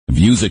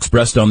Views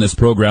expressed on this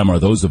program are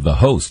those of the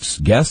hosts,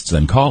 guests,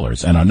 and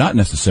callers, and are not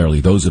necessarily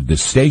those of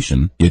this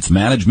station, its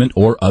management,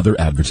 or other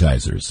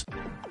advertisers.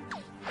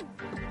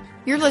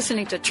 You're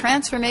listening to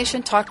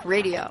Transformation Talk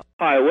Radio.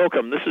 Hi,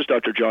 welcome. This is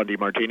Dr. John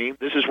DeMartini.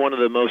 This is one of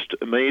the most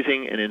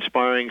amazing and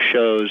inspiring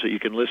shows that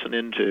you can listen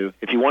into.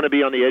 If you want to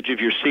be on the edge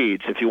of your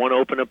seats, if you want to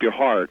open up your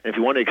heart, if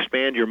you want to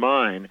expand your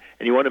mind,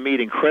 and you want to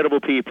meet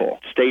incredible people,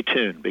 stay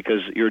tuned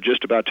because you're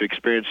just about to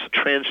experience a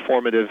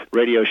transformative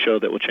radio show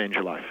that will change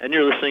your life. And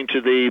you're listening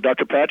to the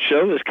Dr. Pat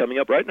Show that's coming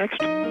up right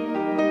next.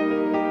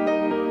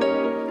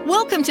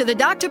 Welcome to the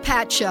Dr.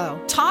 Pat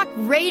Show. Talk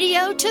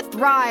radio to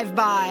thrive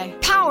by.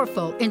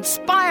 Powerful,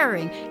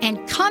 inspiring,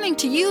 and coming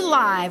to you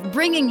live,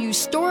 bringing you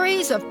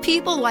stories of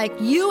people like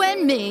you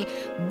and me,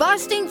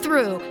 busting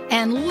through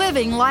and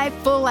living life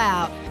full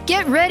out.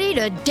 Get ready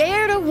to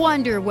dare to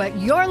wonder what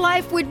your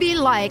life would be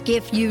like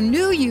if you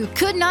knew you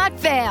could not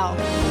fail.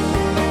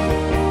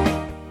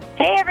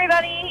 Hey,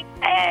 everybody.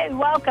 Hey,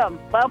 welcome.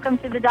 Welcome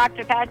to the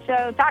Dr. Pat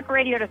Show, Talk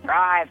Radio to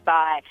Thrive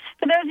By.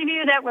 For those of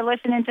you that were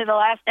listening to the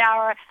last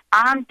hour,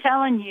 I'm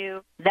telling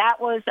you, that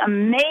was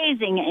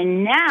amazing.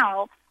 And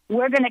now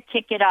we're going to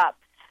kick it up.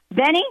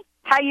 Benny,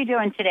 how you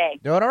doing today?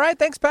 Doing all right.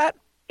 Thanks, Pat.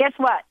 Guess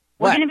what?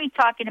 We're going to be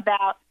talking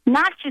about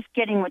not just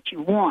getting what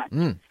you want,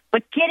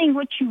 but getting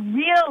what you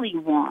really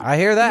want. I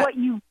hear that. What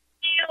you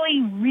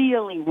really,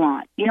 really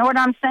want. You know what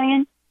I'm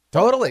saying?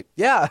 Totally.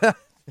 Yeah,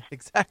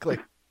 exactly.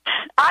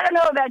 I don't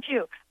know about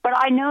you, but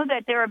I know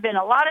that there have been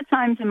a lot of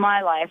times in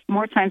my life,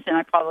 more times than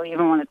I probably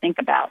even want to think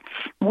about,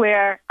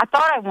 where I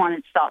thought I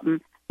wanted something,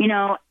 you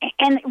know,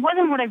 and it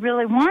wasn't what I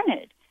really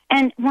wanted.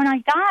 And when I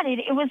got it,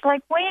 it was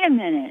like, wait a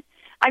minute,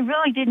 I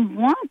really didn't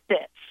want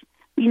this.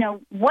 You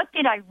know, what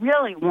did I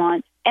really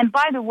want? And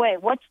by the way,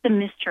 what's the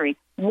mystery?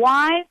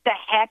 Why the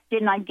heck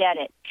didn't I get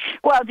it?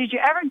 Well, did you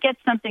ever get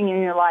something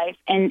in your life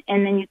and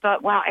then you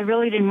thought, wow, I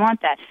really didn't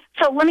want that?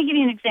 So let me give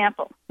you an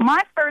example.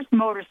 My first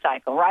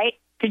motorcycle, right?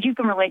 Because you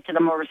can relate to the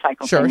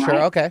motorcycle thing, Sure,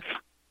 right? okay.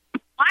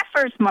 My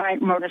first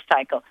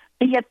motorcycle.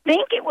 Do you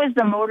think it was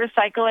the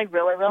motorcycle I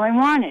really, really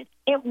wanted?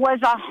 It was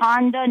a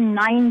Honda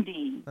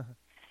 90.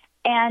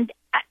 And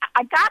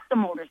I got the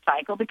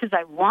motorcycle because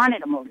I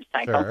wanted a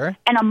motorcycle. Sure.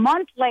 And a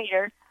month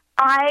later,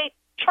 I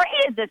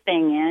traded the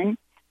thing in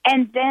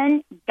and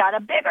then got a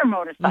bigger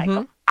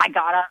motorcycle. I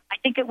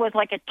think it was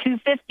like a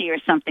 250 or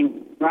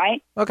something,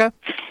 right? Okay.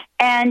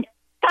 And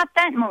got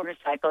that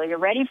motorcycle. Are you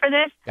ready for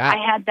this? I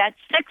had that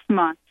 6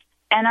 months.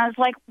 And I was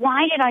like,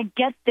 why did I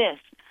get this?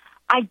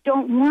 I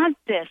don't want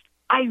this.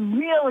 I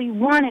really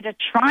wanted a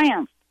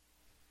Triumph.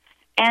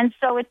 And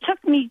so it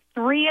took me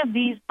 3 of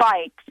these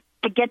bikes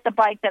to get the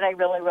bike that I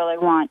really, really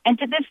want. And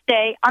to this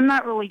day, I'm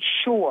not really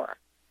sure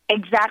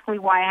exactly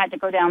why I had to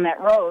go down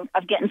that road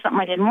of getting something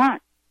I didn't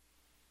want.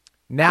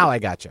 Now I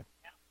got you.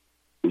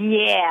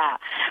 Yeah.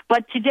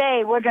 But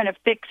today we're going to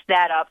fix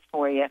that up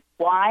for you.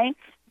 Why?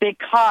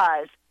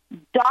 Because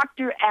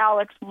Dr.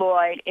 Alex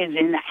Loyd is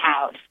in the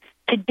house.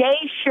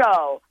 Today's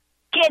show,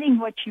 getting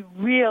what you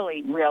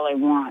really, really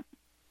want.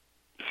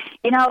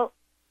 You know,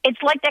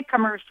 it's like that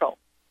commercial.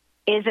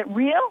 Is it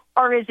real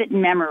or is it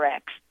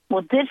Memorex?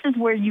 Well, this is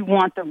where you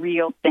want the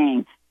real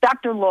thing.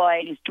 Dr.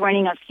 Loyd is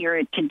joining us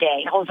here today.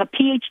 He holds a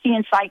Ph.D.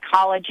 in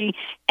psychology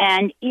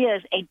and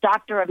is a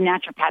doctor of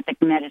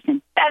naturopathic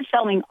medicine,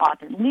 best-selling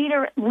author,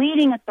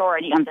 leading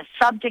authority on the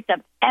subject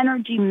of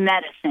energy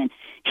medicine.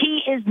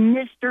 He is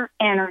Mr.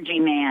 Energy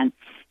Man.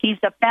 He's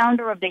the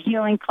founder of the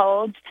Healing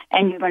Codes,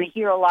 and you're going to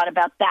hear a lot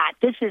about that.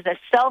 This is a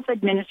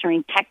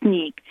self-administering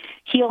technique,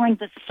 healing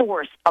the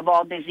source of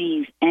all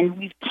disease. And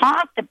we've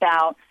talked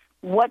about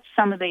what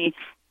some of the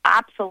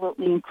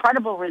absolutely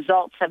incredible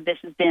results of this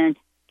has been.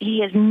 He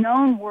is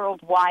known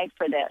worldwide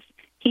for this.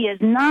 He has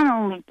not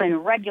only been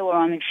regular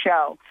on the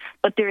show,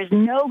 but there is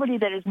nobody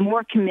that is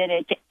more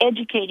committed to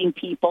educating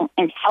people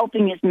and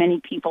helping as many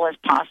people as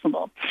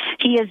possible.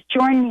 He has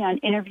joined me on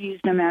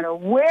interviews no matter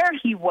where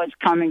he was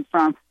coming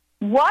from,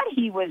 what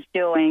he was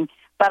doing,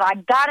 but I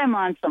got him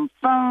on some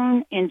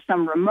phone in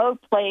some remote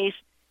place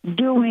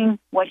doing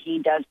what he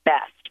does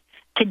best.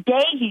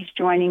 Today he's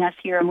joining us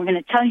here, and we're going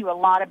to tell you a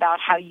lot about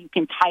how you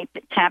can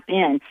tap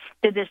in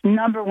to this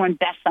 #1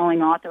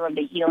 best-selling author of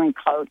the Healing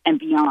Code and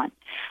beyond.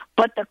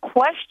 But the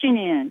question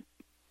is,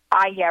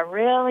 are you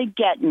really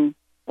getting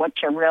what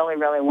you really,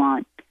 really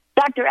want?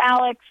 Dr.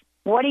 Alex,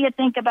 what do you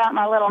think about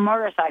my little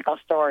motorcycle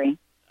story?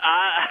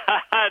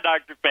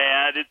 Dr.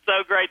 Pat, it's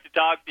so great to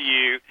talk to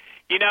you.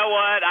 You know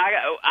what?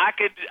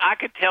 I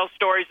could tell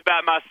stories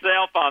about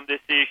myself on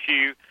this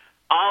issue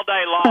all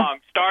day long,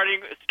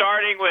 starting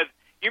with.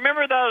 You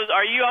remember those?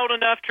 Are you old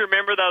enough to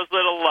remember those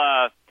little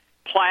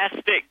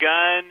plastic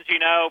guns, you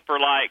know, for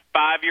like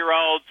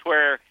 5-year-olds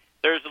where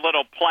there's a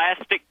little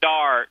plastic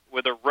dart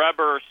with a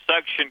rubber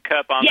suction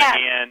cup on the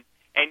end,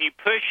 and you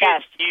push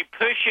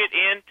it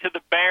into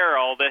the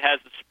barrel that has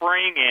a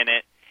spring in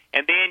it,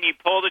 and then you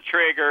pull the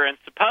trigger, and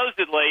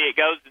supposedly it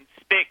goes and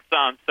sticks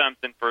on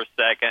something for a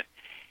second.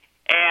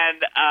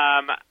 And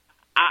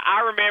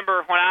I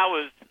remember when I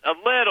was a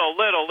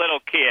little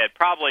kid,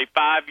 probably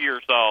 5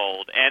 years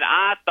old, and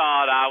I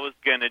thought I was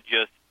going to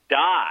just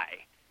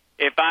die.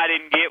 if I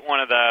didn't get one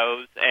of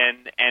those.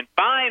 And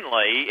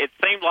finally, it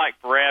seemed like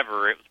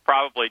forever. It was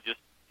probably just,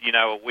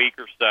 a week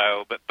or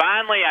so. But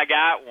finally I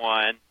got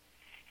one.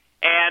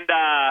 And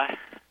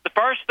the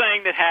first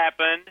thing that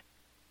happened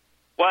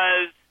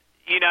was,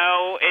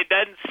 it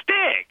doesn't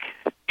stick.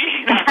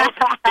 It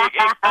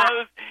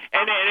goes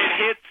and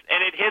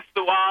it hits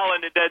the wall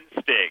and it doesn't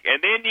stick.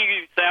 And then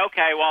you say,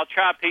 okay, well, I'll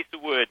try a piece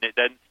of wood and it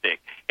doesn't stick.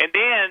 And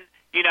then,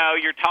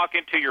 you're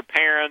talking to your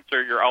parents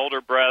or your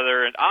older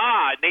brother and,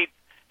 it needs,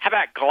 how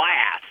about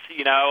glass?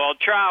 I'll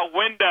try a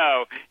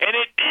window. And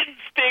it didn't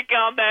stick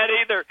on that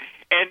either.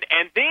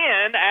 And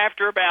then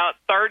after about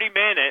 30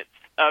 minutes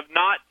of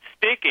not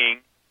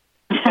sticking,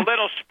 a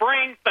little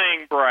spring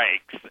thing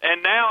breaks,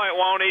 and now it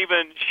won't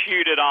even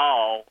shoot at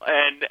all.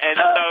 And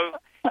so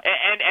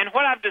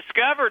what I've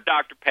discovered,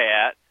 Dr.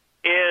 Pat,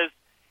 is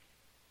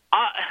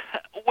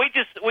we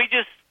just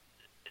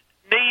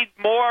need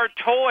more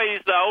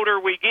toys the older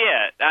we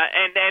get.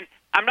 And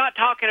I'm not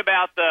talking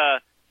about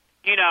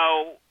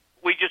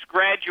we just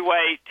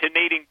graduate to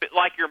needing,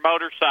 like your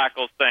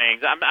motorcycles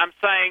things. I'm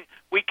saying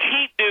we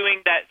keep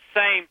doing that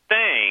same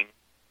thing,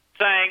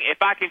 saying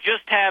if I can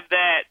just have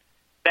that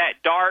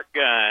dart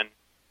gun,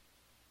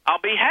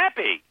 I'll be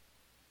happy.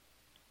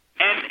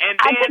 And then,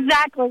 that's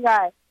exactly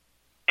right.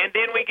 And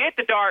then we get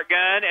the dart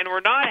gun, and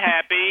we're not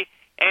happy.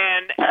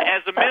 And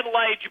as a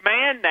middle-aged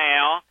man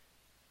now,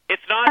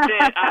 it's not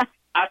that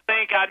I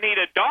think I need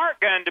a dart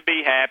gun to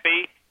be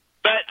happy,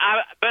 but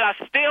I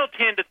still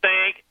tend to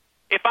think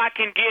if I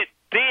can get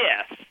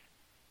this,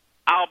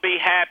 I'll be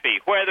happy.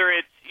 Whether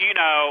it's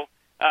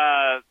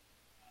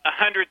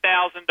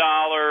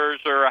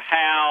 $100,000 or a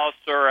house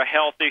or a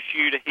health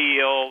issue to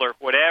heal or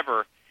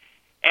whatever.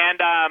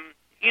 And I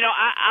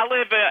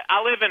live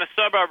in a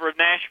suburb of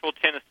Nashville,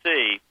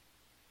 Tennessee,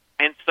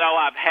 and so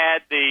I've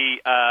had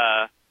the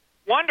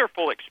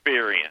wonderful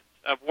experience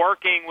of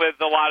working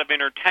with a lot of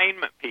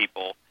entertainment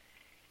people.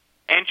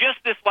 And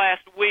just this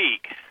last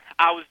week,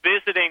 I was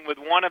visiting with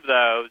one of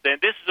those,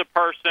 and this is a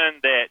person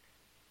that,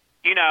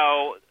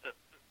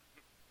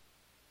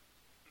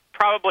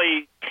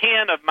 probably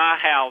 10 of my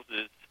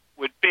houses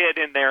would fit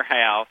in their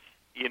house,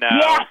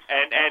 Yeah.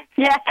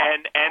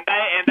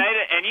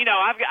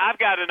 I've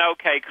got an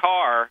okay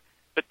car,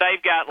 but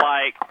they've got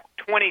like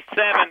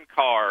 27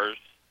 cars,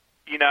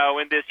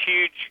 in this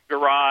huge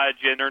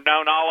garage, and they're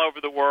known all over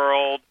the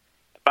world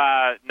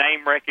by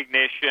name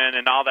recognition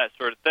and all that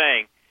sort of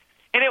thing.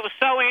 And it was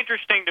so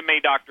interesting to me,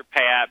 Dr.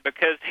 Pat,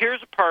 because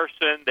here's a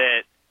person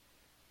that,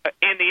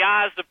 in the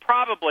eyes of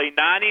probably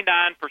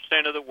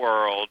 99% of the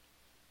world,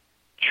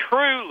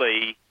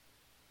 truly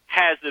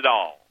has it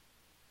all.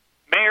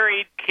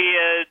 Married,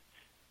 kids,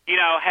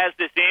 has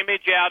this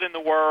image out in the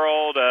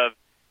world of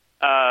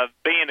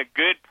being a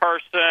good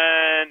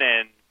person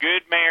and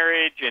good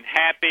marriage and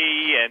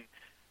happy and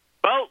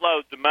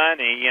boatloads of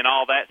money and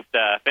all that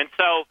stuff. And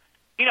so,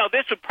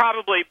 this would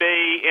probably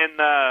be in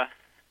the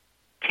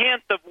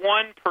 10th of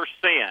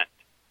 1%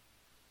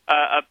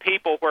 of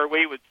people where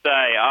we would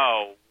say,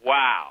 oh,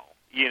 wow,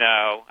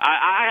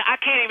 I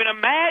can't even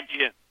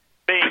imagine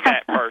being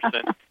that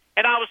person.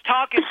 And I was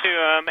talking to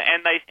them,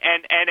 and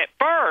at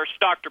first,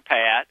 Dr.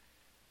 Pat,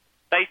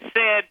 they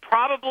said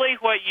probably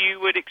what you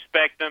would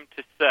expect them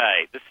to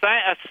say.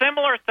 A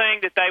similar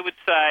thing that they would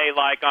say,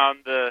 like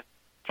on the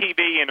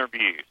TV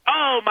interviews.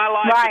 Oh, my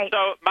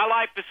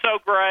life is so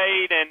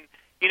great, and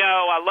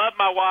I love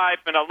my wife,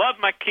 and I love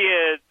my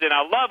kids, and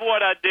I love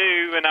what I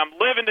do, and I'm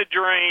living the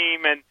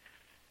dream.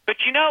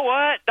 But you know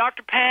what,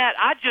 Dr. Pat,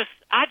 I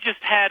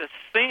just had a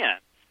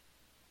sense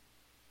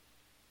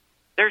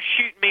they're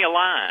shooting me a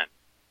line.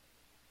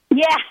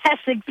 Yes,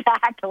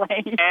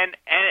 exactly. And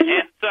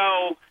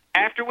so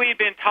after we'd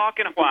been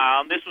talking a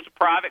while, and this was a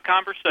private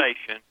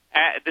conversation,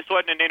 this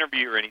wasn't an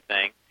interview or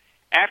anything.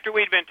 After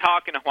we'd been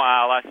talking a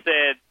while, I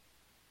said,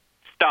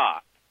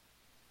 stop.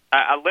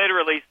 I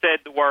literally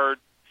said the word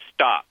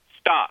stop.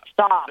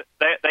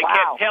 They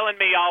kept telling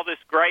me all this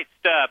great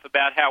stuff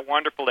about how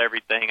wonderful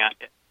everything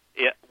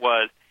it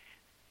was.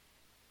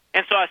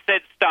 And so I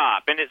said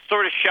stop, and it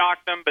sort of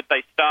shocked them, but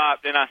they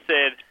stopped, and I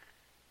said,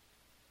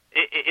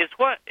 Is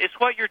what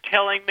you're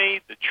telling me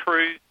the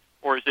truth,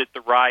 or is it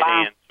the right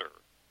answer?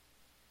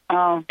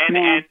 Oh,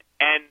 and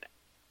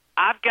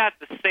I've got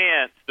the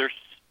sense there's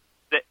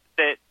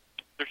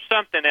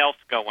something else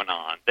going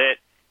on, that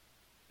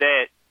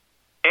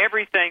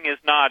everything is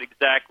not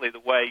exactly the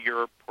way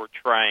you're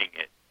portraying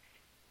it.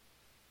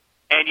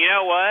 And you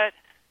know what?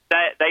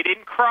 They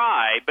didn't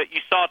cry, but you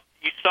saw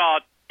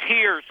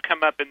tears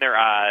come up in their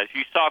eyes.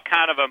 You saw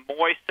kind of a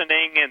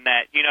moistening and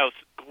that,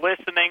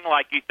 glistening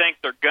like you think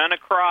they're gonna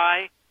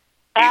cry.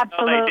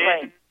 Absolutely. Even though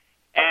they didn't.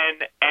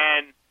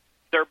 And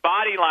their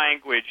body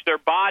language, their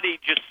body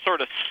just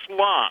sort of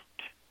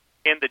slumped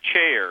in the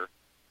chair.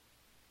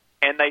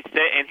 And they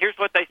said, and here's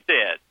what they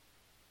said: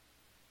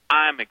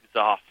 I'm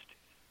exhausted.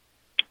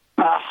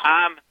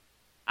 I'm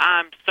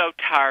so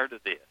tired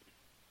of this.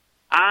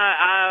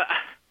 I'm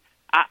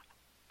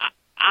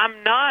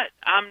not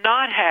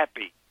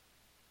happy.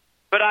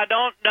 but I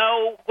don't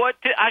know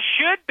what to. I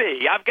should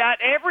be. I've got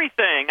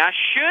everything. I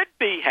should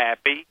be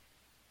happy,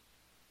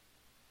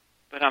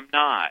 but I'm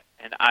not,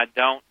 and I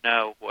don't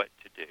know what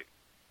to do.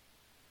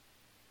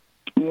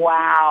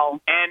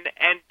 Wow. And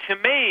to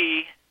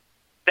me,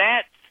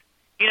 that's,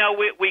 you know,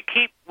 we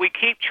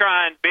keep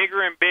trying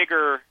bigger and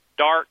bigger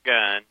dart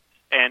guns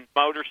and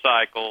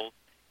motorcycles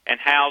and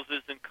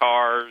houses and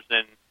cars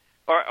and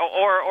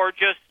or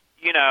just,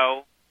 you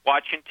know,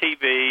 watching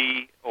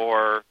TV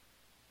or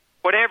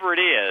whatever it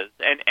is.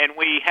 And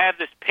we have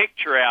this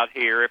picture out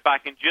here, if I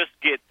can just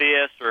get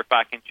this or if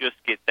I can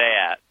just get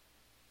that,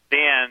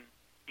 then,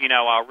 you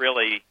know, I'll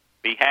really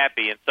be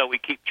happy. And so we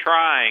keep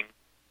trying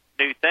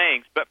new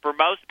things. But for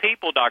most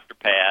people, Dr.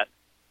 Pat,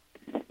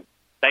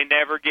 they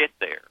never get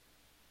there.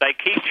 They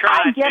keep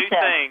trying new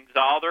things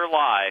all their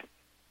life,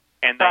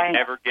 and they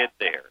never get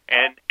there.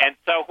 And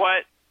so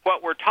what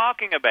we're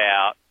talking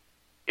about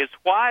is,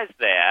 why is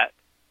that?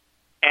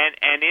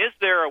 And is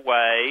there a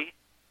way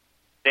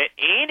that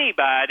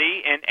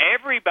anybody and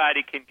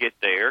everybody can get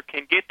there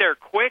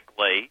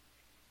quickly?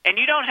 And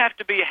you don't have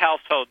to be a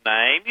household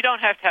name. You don't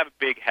have to have a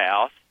big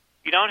house.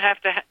 You don't have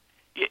to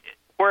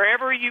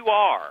wherever you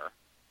are,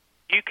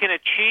 you can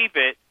achieve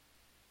it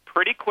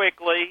pretty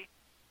quickly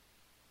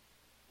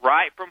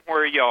right from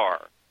where you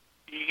are.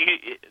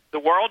 The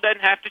world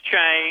doesn't have to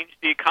change.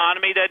 The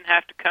economy doesn't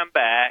have to come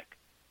back.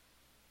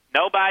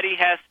 Nobody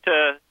has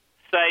to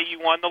say you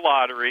won the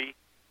lottery.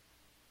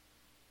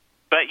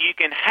 But you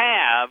can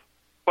have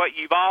what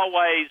you've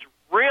always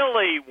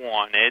really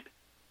wanted,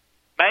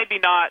 maybe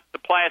not the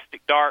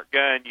plastic dart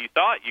gun you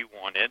thought you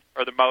wanted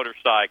or the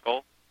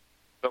motorcycle,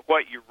 but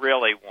what you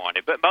really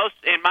wanted. But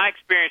in my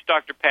experience,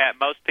 Dr. Pat,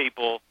 most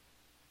people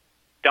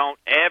don't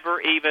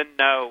ever even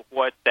know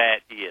what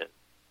that is.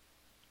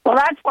 Well,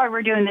 that's why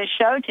we're doing this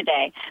show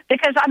today.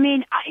 Because, I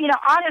mean, you know,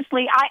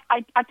 honestly,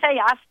 I tell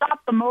you, I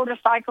stopped the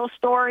motorcycle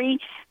story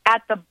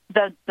at the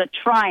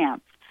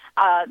Triumph,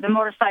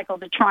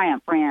 the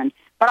Triumph brand.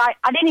 But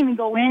I didn't even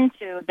go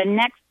into the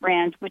next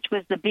brand, which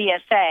was the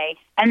BSA,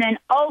 and then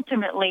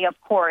ultimately, of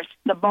course,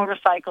 the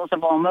motorcycles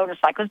of all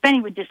motorcycles.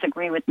 Benny would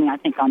disagree with me, I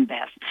think, on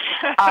this.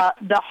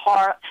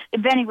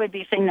 Benny would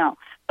be saying no,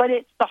 but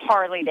it's the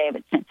Harley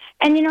Davidson.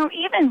 And, you know,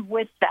 even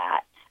with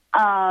that,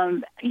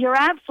 you're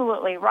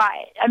absolutely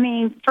right. I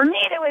mean, for me,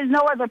 there was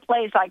no other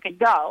place I could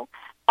go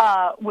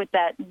with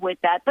that. But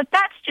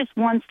that's just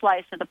one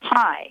slice of the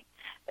pie.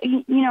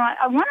 You know,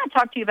 I want to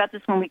talk to you about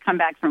this when we come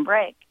back from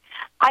break.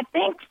 I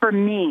think for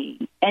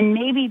me, and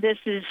maybe this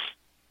is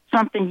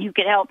something you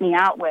could help me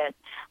out with,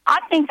 I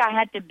think I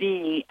had to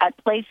be at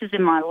places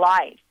in my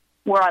life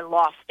where I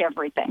lost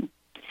everything.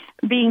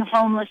 Being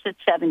homeless at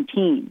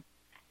 17,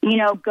 you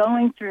know,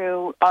 going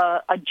through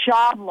a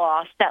job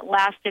loss that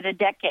lasted a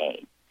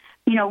decade,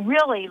 you know,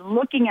 really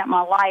looking at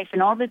my life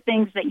and all the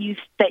things that you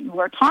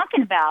were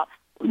talking about,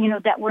 you know,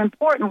 that were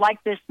important,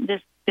 like this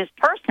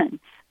person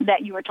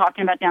that you were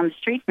talking about down the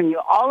street from you,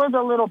 all of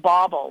the little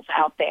baubles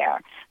out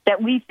there that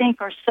we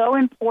think are so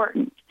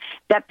important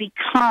that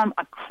become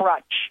a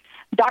crutch.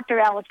 Dr.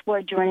 Alex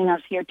Loyd joining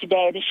us here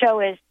today. The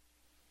show is,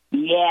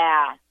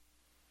 yeah,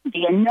 do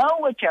you know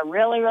what you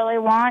really, really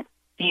want?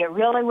 Do you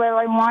really,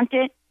 really want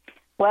it?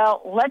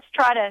 Well, let's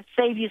try to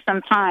save you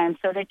some time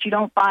so that you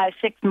don't buy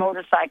 6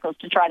 motorcycles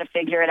to try to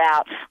figure it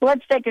out.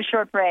 Let's take a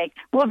short break.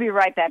 We'll be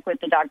right back with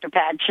the Dr.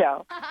 Pat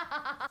Show.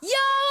 Yo,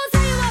 I'll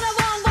tell you what I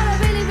want, what I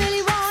really,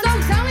 really want. So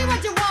tell me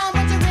what you want,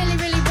 what you really,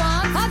 really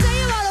want. I'll tell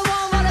you what I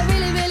want, what I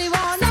really, really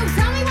want. So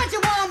tell me what you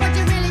want, what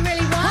you really,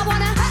 really want. I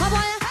wanna.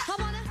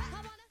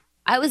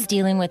 I was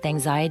dealing with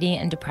anxiety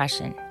and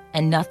depression,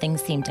 and nothing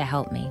seemed to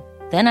help me.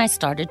 Then I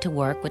started to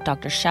work with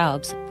Dr.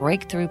 Schaub's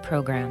Breakthrough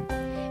Program.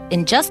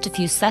 In just a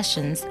few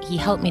sessions, he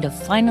helped me to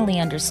finally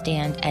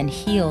understand and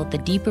heal the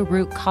deeper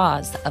root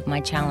cause of my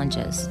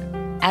challenges.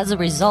 As a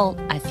result,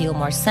 I feel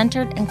more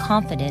centered and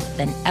confident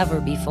than ever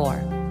before.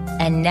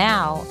 And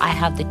now I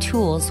have the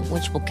tools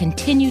which will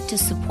continue to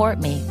support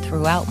me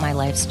throughout my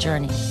life's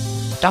journey.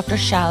 Dr.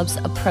 Schaub's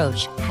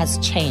approach has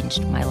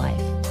changed my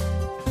life.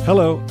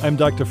 Hello, I'm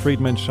Dr.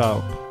 Friedman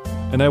Schaub,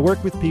 and I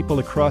work with people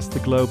across the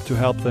globe to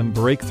help them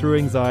break through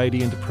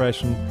anxiety and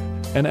depression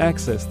and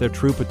access their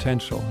true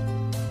potential.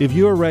 If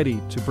you are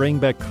ready to bring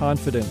back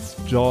confidence,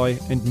 joy,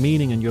 and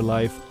meaning in your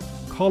life,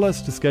 call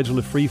us to schedule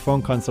a free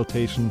phone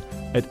consultation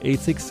at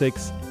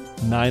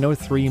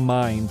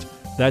 866-903-MIND.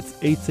 That's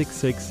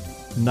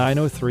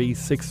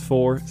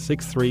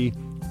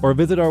 866-903-6463. Or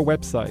visit our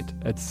website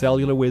at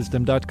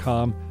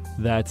cellularwisdom.com.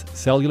 That's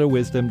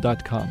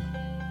cellularwisdom.com.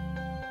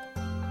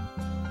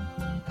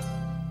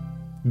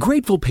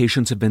 Grateful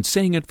patients have been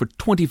saying it for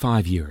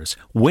 25 years.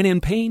 When in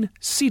pain,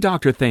 see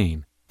Dr.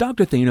 Thane.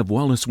 Dr. Thane of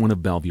Wellness One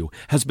of Bellevue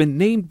has been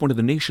named one of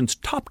the nation's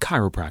top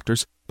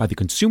chiropractors by the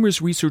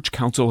Consumers Research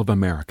Council of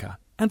America,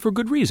 and for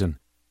good reason.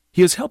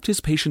 He has helped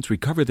his patients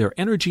recover their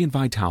energy and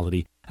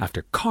vitality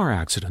after car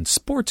accidents,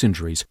 sports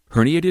injuries,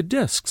 herniated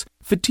discs,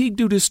 fatigue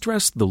due to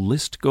stress, the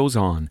list goes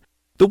on.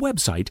 The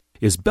website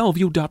is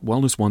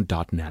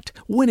bellevue.wellness1.net.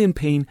 When in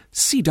pain,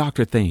 see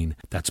Dr. Thane.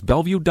 That's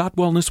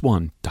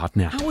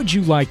bellevue.wellness1.net. How would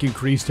you like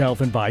increased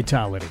health and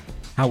vitality?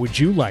 How would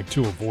you like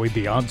to avoid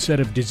the onset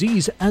of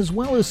disease as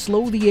well as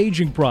slow the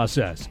aging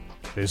process?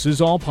 This is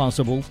all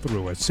possible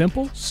through a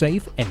simple,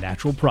 safe, and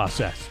natural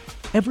process.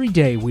 Every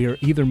day we are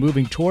either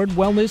moving toward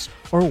wellness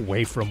or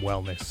away from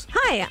wellness.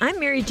 Hi, I'm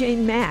Mary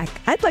Jane Mack.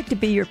 I'd like to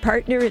be your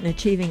partner in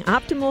achieving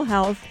optimal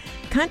health.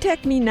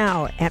 Contact me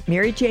now at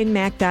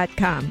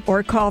maryjanemack.com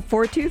or call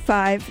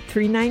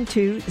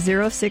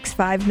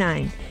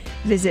 425-392-0659.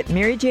 Visit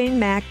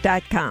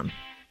maryjanemack.com.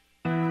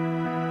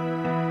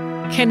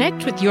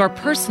 Connect with your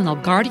personal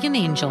guardian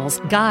angels,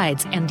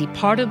 guides, and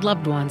departed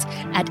loved ones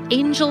at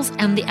Angels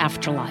and the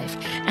Afterlife,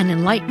 an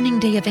enlightening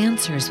day of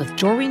answers with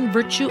Doreen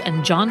Virtue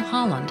and John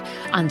Holland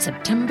on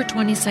September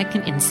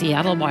 22nd in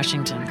Seattle,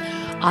 Washington.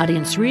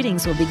 Audience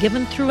readings will be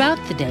given throughout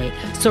the day,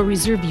 so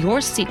reserve your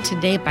seat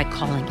today by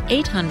calling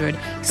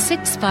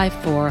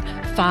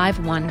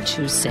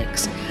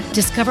 800-654-5126.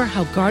 Discover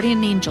how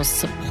guardian angels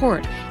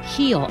support,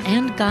 heal,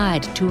 and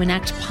guide to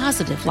enact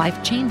positive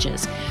life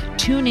changes.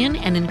 Tune in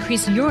and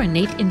increase your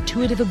innate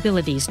intuitive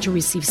abilities to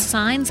receive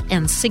signs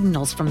and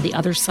signals from the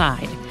other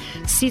side.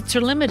 Seats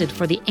are limited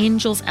for the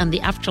Angels and the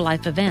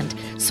Afterlife event,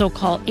 so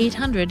call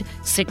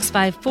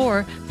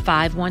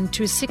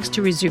 800-654-5126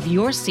 to reserve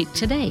your seat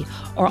today,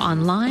 or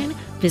online,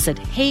 visit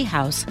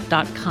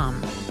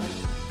hayhouse.com.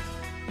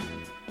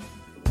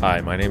 Hi,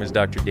 my name is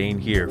Dr. Dane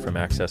here from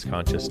Access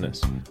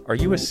Consciousness. Are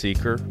you a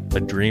seeker, a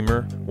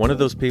dreamer, one of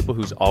those people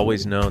who's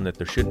always known that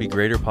there should be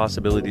greater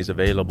possibilities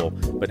available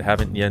but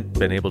haven't yet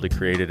been able to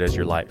create it as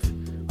your life?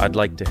 I'd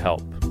like to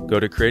help. Go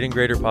to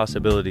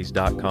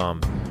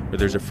creatinggreaterpossibilities.com, where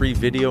there's a free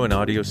video and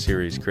audio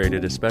series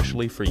created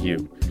especially for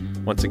you.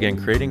 Once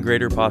again,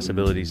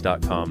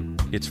 creatinggreaterpossibilities.com.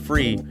 It's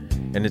free,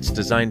 and it's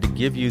designed to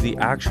give you the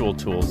actual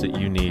tools that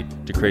you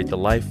need to create the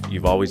life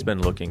you've always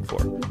been looking for.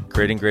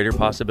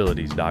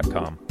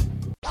 creatinggreaterpossibilities.com.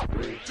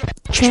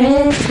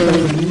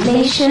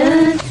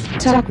 Transformation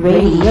Talk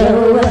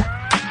Radio.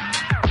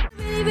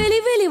 Really,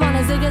 really, really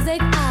wanna zig a zig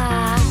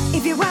ah.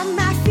 If you want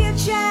my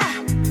future,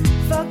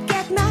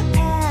 forget my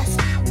past.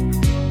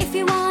 If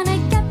you wanna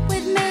get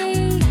with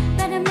me,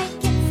 better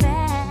make it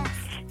fast.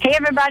 Hey,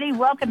 everybody,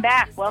 welcome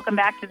back. Welcome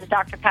back to the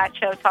Dr. Pat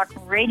Show, Talk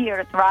Radio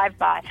to Thrive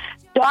By.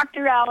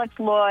 Dr. Alex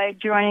Loyd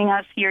joining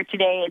us here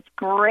today. It's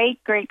great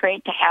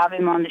to have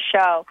him on the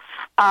show.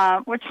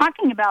 We're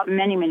talking about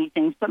many, many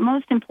things, but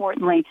most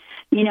importantly,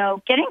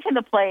 getting to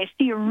the place,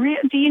 do you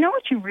know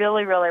what you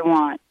really, really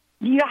want?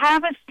 Do you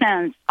have a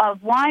sense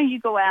of why you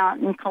go out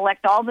and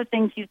collect all the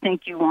things you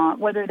think you want,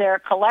 whether they're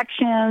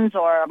collections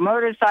or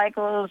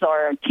motorcycles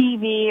or a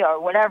TV or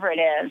whatever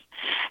it is,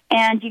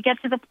 and you get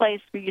to the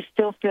place where you're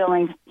still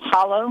feeling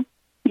hollow,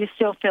 you're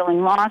still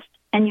feeling lost,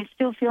 and you're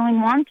still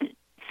feeling wanted?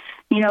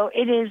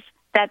 It is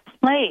that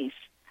place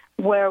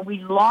where we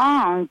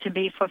long to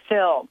be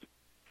fulfilled.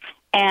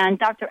 And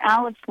Dr.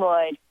 Alex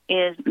Loyd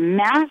is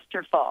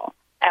masterful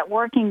at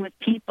working with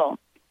people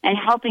and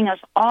helping us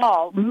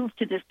all move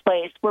to this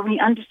place where we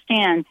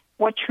understand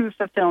what true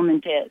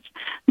fulfillment is.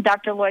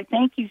 Dr. Loyd,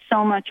 thank you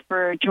so much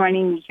for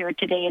joining me here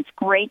today. It's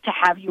great to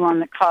have you on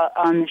the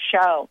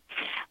show.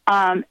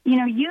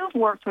 You've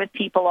worked with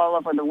people all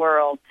over the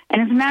world.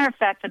 And as a matter of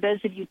fact, for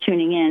those of you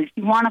tuning in, if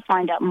you want to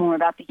find out more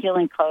about the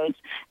healing codes,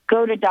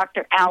 go to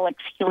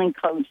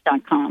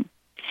dralexhealingcodes.com.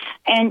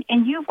 And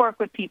you've worked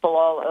with people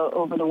all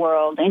over the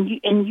world, and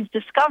you've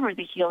discovered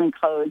the healing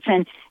codes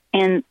and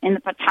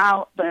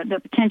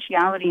the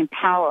potentiality and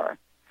power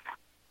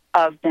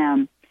of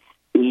them.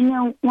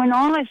 When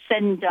all is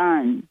said and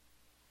done,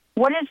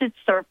 what does it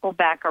circle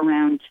back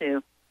around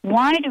to?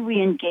 Why do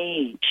we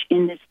engage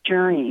in this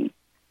journey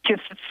to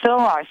fulfill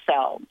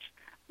ourselves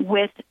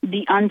with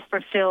the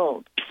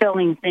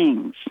unfulfilling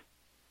things?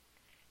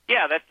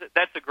 Yeah,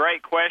 that's a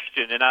great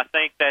question, and I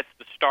think that's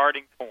the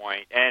starting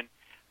point. And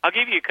I'll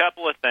give you a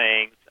couple of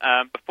things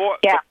before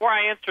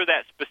I answer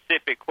that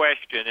specific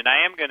question, and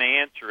I am going to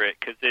answer it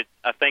because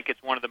I think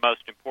it's one of the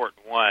most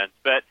important ones.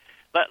 But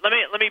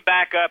let me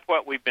back up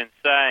what we've been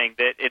saying,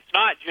 that it's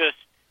not just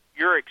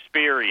your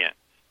experience.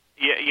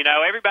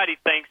 Everybody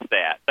thinks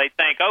that. They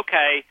think,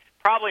 okay,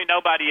 probably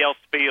nobody else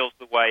feels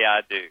the way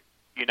I do.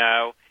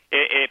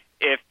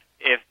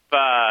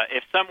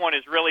 If someone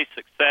is really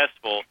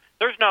successful,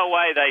 there's no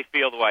way they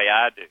feel the way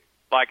I do.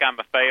 Like I'm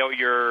a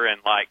failure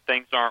and like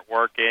things aren't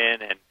working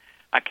and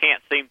I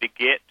can't seem to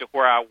get to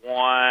where I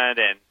want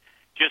and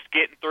just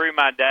getting through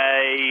my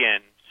day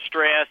and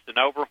stressed and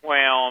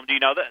overwhelmed.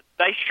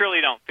 They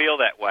surely don't feel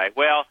that way.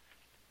 Well,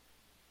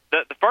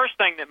 the first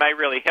thing that may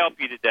really help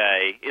you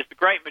today is the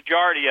great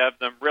majority of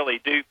them really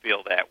do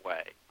feel that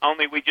way,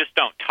 only we just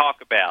don't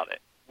talk about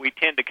it. We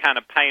tend to kind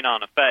of paint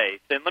on a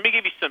face. And let me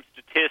give you some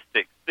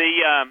statistics.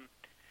 The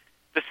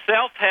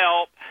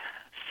self-help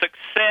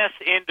success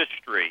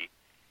industry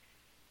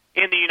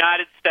in the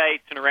United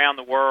States and around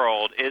the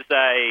world is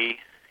a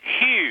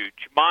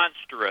huge,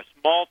 monstrous,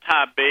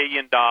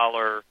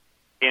 multi-billion-dollar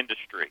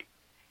industry.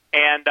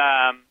 And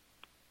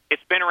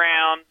it's been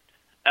around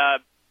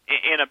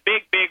in a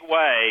big, big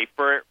way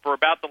for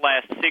about the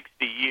last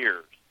 60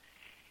 years.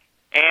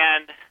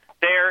 And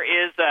there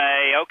is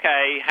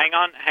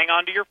hang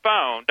on to your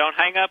phone. Don't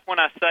hang up when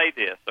I say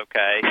this,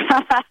 okay?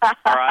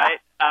 All right?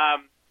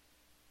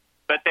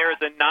 But there is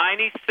a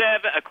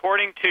 97,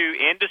 according to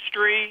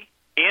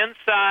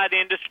inside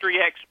industry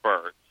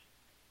experts,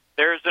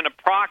 there's an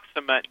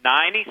approximate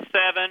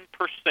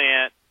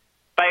 97%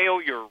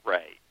 failure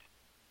rate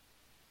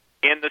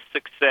in the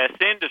success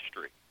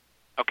industry.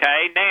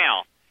 Okay?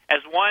 Now,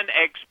 as one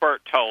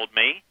expert told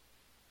me,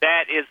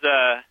 that is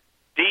a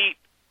deep,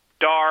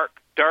 dark,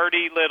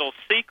 dirty little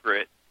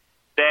secret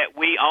that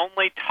we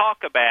only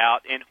talk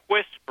about in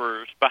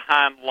whispers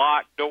behind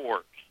locked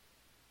doors.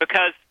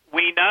 Because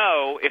we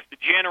know if the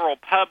general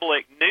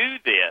public knew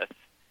this,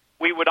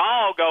 we would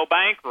all go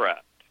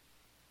bankrupt.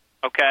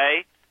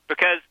 Okay?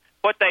 Because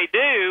what they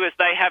do is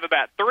they have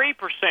about 3%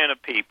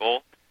 of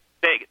people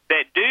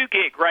that do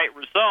get great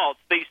results.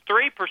 These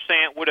 3%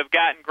 would have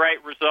gotten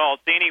great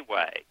results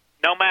anyway.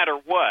 No matter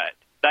what,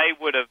 they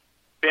would have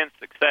been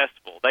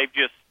successful. They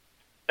just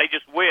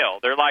will.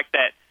 They're like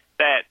that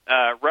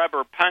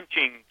rubber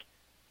punching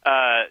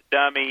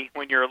dummy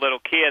when you're a little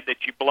kid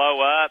that you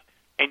blow up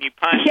and you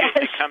punch it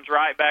and it comes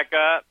right back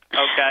up.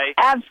 Okay.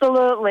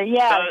 Absolutely,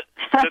 yeah.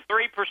 The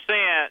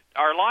 3%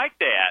 are like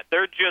that.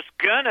 They're just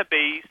gonna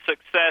be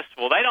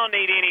successful. They don't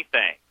need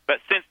anything. But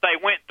since they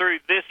went through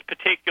this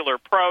particular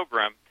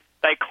program,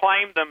 they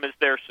claim them as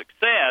their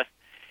success.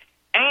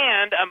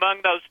 And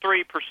among those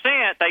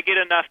 3%, they get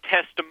enough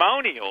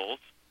testimonials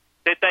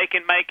that they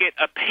can make it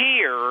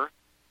appear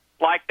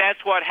like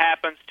that's what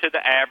happens to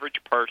the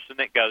average person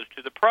that goes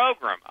to the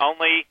program.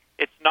 Only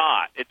it's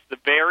not. It's the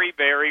very,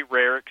 very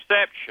rare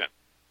exception.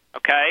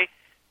 Okay?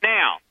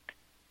 Now,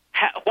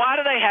 why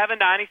do they have a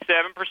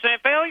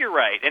 97% failure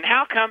rate? And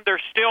how come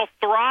they're still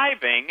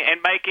thriving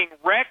and making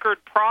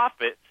record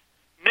profits,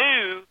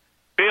 new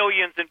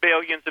billions and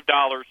billions of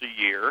dollars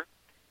a year,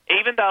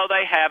 even though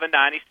they have a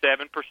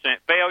 97%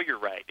 failure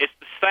rate? It's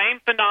the same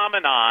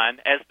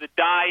phenomenon as the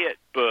diet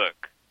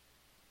book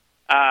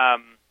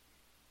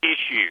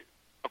issue,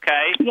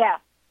 okay? Yeah.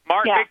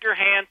 Mark Victor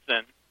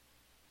Hansen,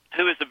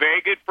 who is a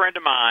very good friend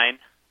of mine,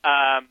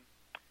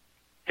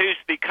 who's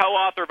the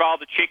co-author of all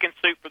the Chicken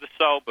Soup for the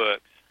Soul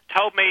books,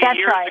 told me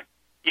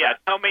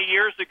told me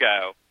years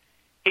ago.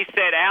 He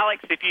said,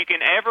 Alex, if you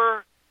can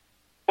ever,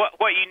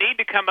 what you need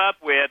to come up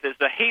with is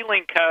the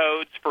healing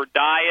codes for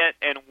diet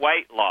and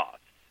weight loss.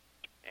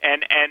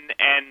 And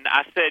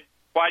I said,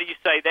 why do you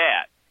say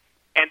that?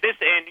 And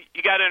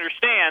you got to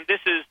understand,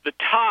 this is the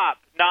top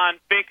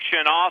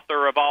nonfiction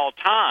author of all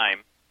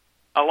time,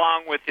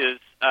 along with his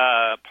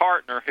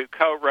partner who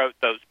co-wrote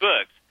those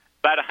books.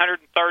 About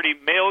 130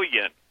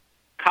 million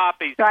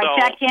copies sold.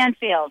 Jack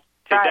Canfield.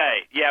 Today.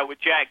 Right. Yeah, with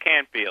Jack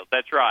Canfield.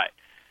 That's right.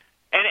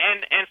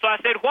 And so I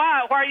said,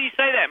 why do you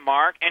say that,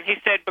 Mark? And he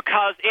said,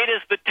 because it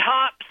is the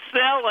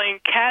top-selling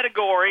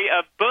category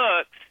of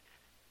books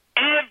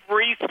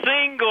every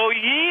single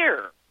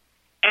year.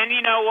 And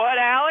you know what,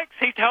 Alex?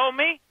 He told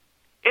me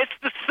it's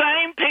the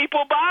same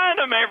people buying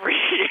them every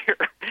year.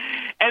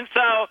 And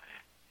so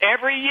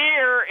every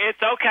year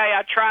it's, okay,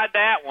 I tried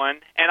that one,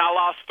 and I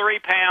lost 3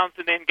 pounds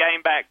and then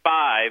gained back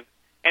 5.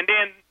 And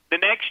then the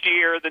next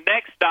year, the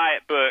next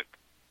diet book,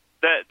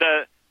 the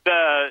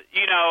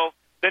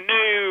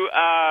new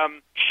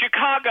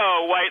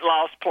Chicago weight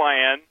loss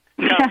plan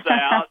comes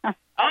out.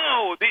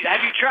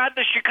 Have you tried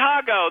the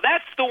Chicago?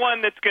 That's the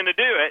one that's going to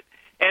do it.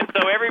 And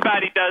so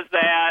everybody does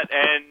that,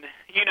 and,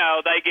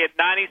 they get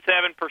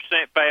 97%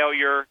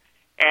 failure,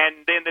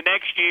 and then the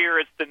next year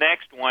it's the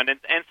next one,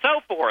 and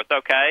so forth,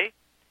 okay?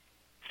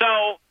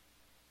 So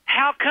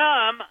how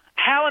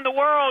in the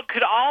world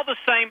could all the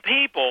same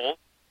people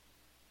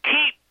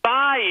keep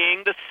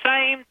buying the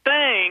same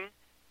thing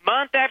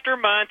month after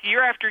month,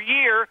 year after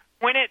year,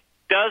 when it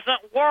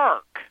doesn't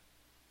work?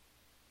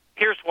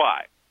 Here's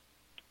why.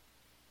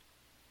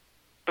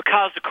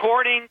 Because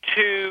according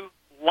to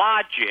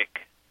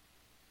logic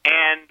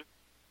and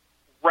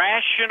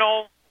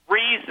rational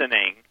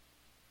reasoning,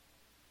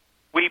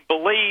 we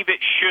believe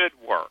it should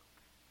work,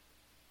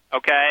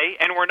 okay?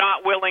 And we're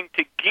not willing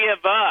to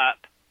give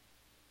up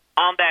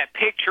on that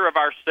picture of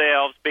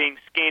ourselves being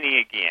skinny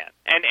again.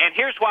 And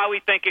here's why we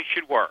think it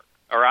should work,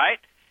 all right?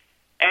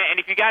 And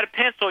if you got a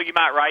pencil, you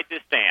might write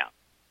this down.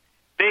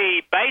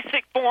 The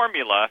basic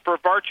formula for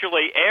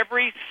virtually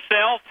every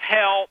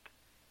self-help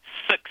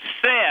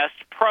success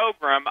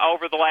program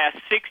over the last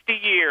 60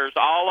 years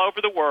all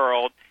over the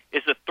world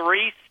is a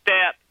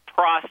 3-step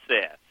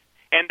process.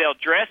 And they'll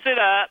dress it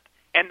up,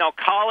 and they'll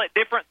call it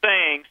different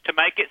things to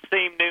make it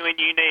seem new and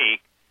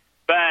unique.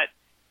 But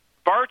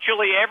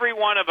virtually every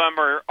one of them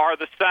are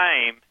the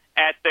same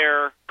at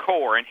their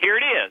core. And here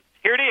it is.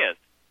 Here it is.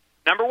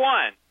 Number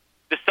 1,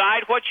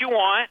 decide what you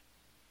want.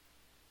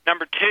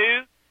 Number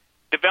 2,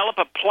 develop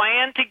a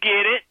plan to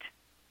get it.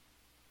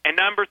 And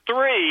number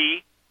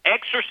 3,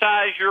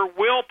 exercise your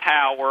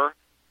willpower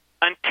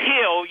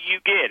until you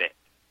get it.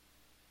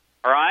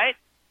 All right?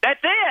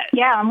 That's it.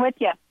 Yeah, I'm with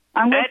you.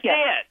 That's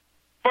it.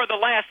 For the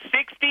last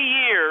 60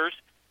 years,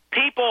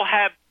 people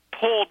have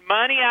pulled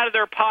money out of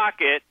their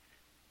pocket,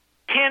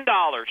 $10,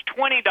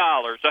 $20,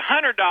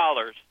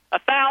 $100,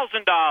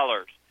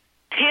 $1,000,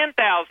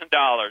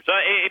 $10,000.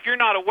 If you're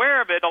not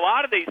aware of it, a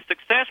lot of these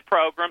success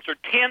programs are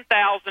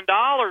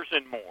 $10,000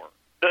 and more.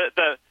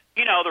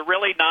 The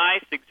really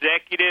nice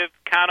executive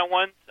kind of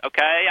ones,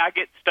 okay? I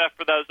get stuff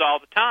for those all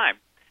the time.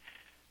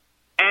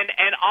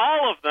 And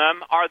all of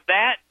them are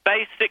that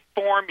basic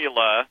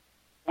formula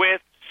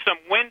with some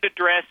window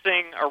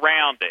dressing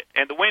around it.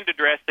 And the window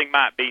dressing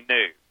might be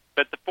new,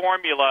 but the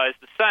formula is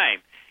the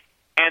same.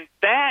 And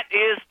that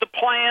is the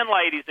plan,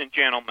 ladies and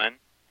gentlemen,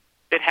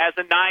 that has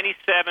a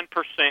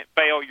 97%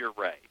 failure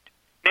rate.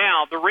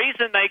 Now, the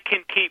reason they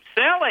can keep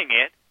selling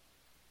it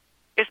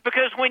is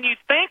because when you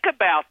think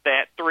about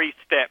that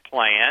three-step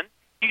plan,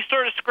 you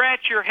sort of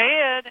scratch your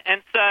head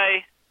and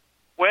say,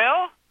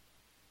 well,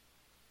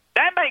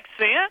 that makes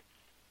sense.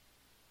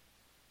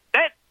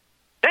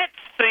 That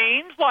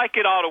seems like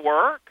it ought to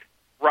work,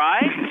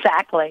 right?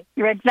 Exactly.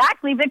 You're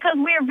exactly, because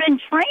we've been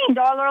trained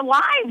all our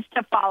lives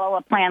to follow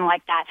a plan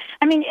like that.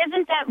 I mean,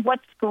 isn't that what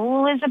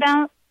school is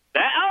about?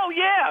 Oh,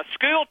 yeah.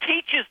 School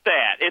teaches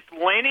that. It's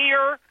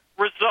linear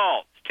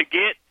results to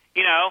get,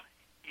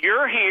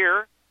 you're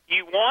here,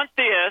 you want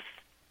this,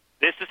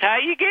 this is how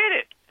you get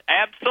it.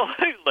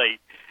 Absolutely.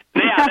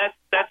 Yeah,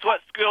 that's what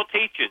school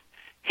teaches.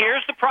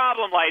 Here's the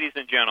problem, ladies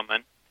and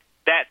gentlemen.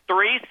 That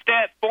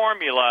three-step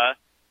formula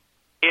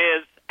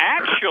is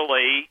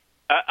actually,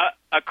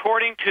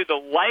 according to the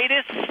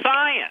latest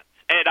science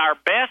at our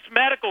best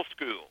medical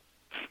schools,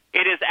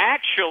 it is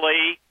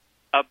actually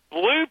a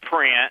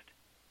blueprint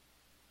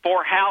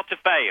for how to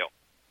fail.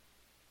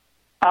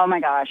 Oh, my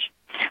gosh.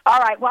 All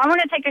right. Well, I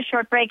want to take a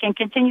short break and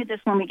continue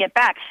this when we get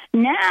back.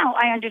 Now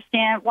I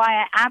understand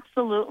why I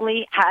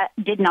absolutely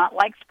did not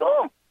like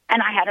school,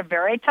 and I had a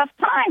very tough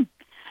time.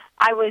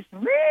 I was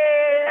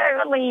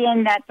really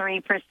in that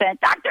 3%.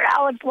 Dr.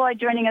 Alex Loyd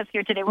joining us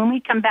here today. When we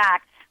come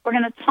back, we're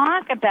going to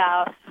talk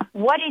about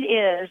what it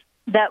is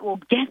that will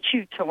get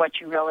you to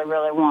what you really,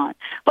 really want.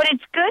 But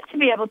it's good to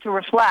be able to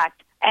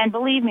reflect. And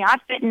believe me, I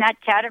fit in that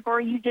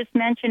category you just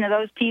mentioned of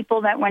those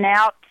people that went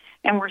out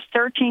and were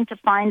searching to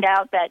find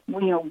out that,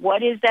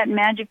 what is that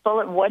magic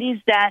bullet? What is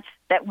that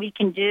we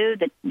can do,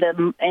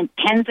 and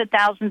tens of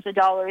thousands of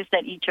dollars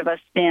that each of us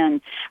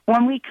spend.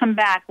 When we come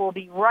back, we'll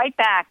be right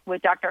back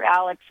with Dr.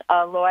 Alex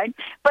Loyd.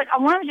 But I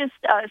want to just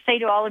say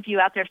to all of you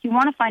out there, if you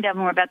want to find out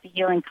more about the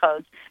healing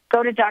codes,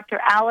 go to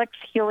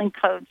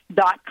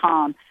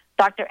dralexhealingcodes.com.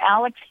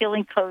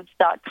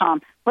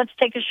 dralexhealingcodes.com. Let's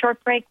take a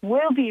short break.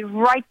 We'll be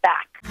right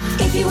back.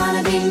 If you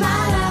want to be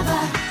my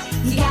lover,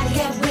 you got to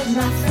get with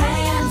my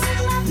friends.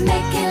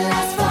 Make it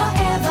last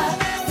forever.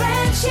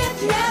 Friendship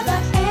never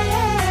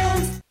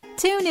ends.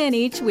 Tune in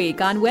each week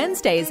on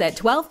Wednesdays at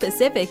 12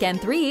 Pacific and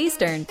 3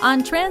 Eastern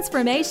on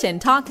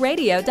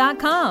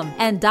TransformationTalkRadio.com.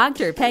 And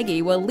Dr.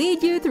 Peggy will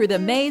lead you through the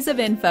maze of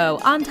info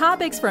on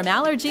topics from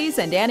allergies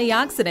and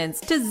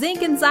antioxidants to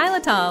zinc and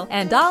xylitol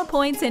and all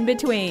points in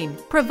between,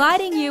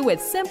 providing you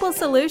with simple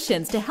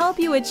solutions to help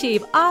you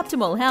achieve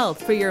optimal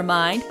health for your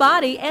mind,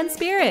 body, and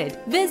spirit.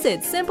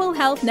 Visit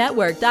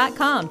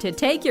SimpleHealthNetwork.com to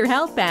take your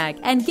health back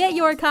and get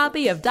your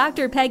copy of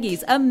Dr.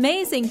 Peggy's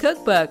amazing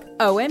cookbook,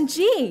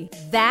 OMG!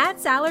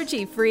 That's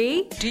allergy-free.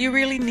 Do you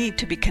really need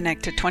to be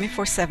connected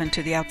 24/7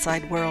 to the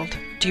outside world?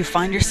 Do you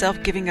find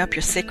yourself giving up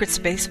your sacred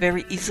space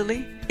very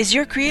easily? Is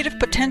your creative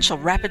potential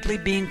rapidly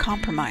being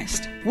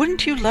compromised?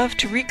 Wouldn't you love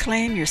to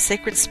reclaim your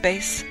sacred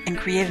space and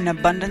create an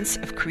abundance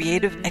of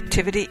creative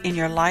activity in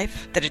your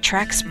life that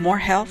attracts more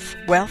health,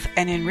 wealth,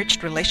 and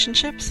enriched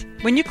relationships?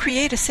 When you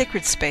create a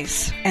sacred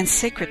space and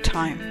sacred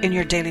time in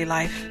your daily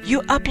life,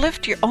 you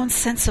uplift your own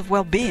sense of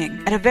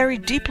well-being at a very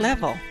deep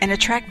level and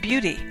attract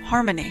beauty,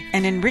 harmony,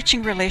 and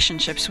enriching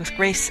relationships with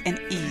grace and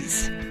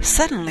ease.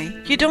 Suddenly,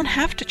 you don't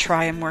have to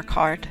try and work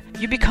hard.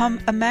 You become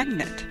a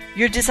magnet.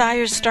 Your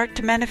desires start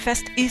to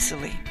manifest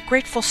easily.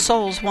 Grateful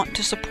souls want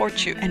to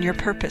support you and your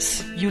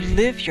purpose. You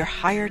live your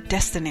higher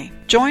destiny.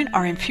 Join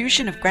our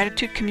Infusion of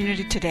Gratitude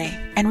community today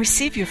and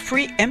receive your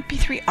free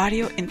MP3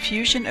 audio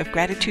Infusion of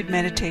Gratitude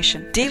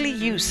meditation. Daily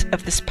use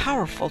of this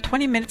powerful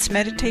 20 minutes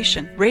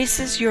meditation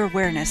raises your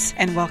awareness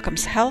and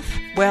welcomes health,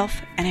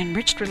 wealth, and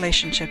enriched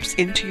relationships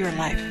into your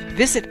life.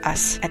 Visit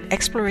us at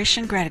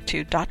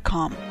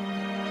explorationgratitude.com.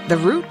 The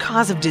root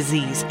cause of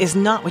disease is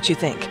not what you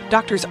think.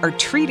 Doctors are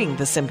treating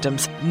the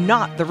symptoms,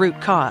 not the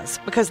root cause,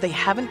 because they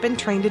haven't been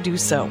trained to do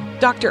so.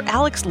 Dr.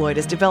 Alex Loyd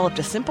has developed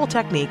a simple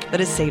technique that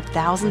has saved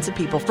thousands of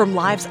people from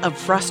lives of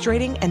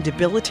frustrating and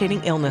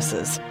debilitating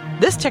illnesses.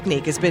 This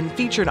technique has been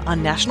featured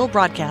on national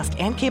broadcast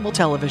and cable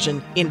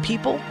television in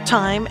People,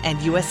 Time,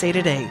 and USA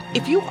Today.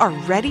 If you are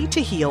ready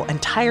to heal and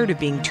tired of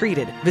being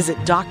treated, visit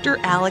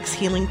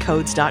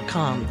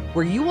dralexhealingcodes.com,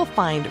 where you will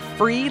find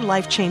free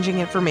life-changing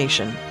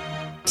information.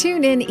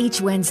 Tune in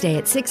each Wednesday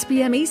at 6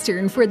 p.m.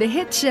 Eastern for the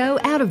hit show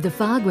Out of the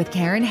Fog with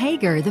Karen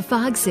Hager, the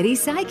Fog City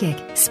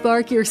Psychic.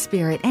 Spark your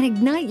spirit and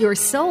ignite your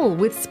soul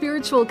with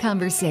spiritual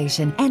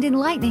conversation and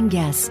enlightening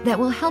guests that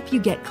will help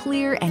you get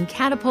clear and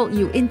catapult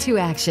you into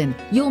action.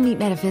 You'll meet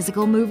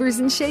metaphysical movers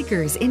and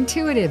shakers,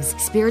 intuitives,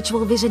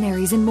 spiritual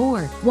visionaries, and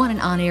more. Want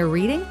an on-air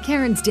reading?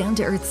 Karen's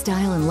down-to-earth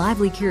style and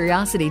lively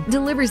curiosity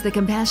delivers the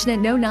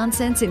compassionate,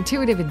 no-nonsense,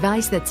 intuitive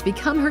advice that's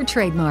become her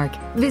trademark.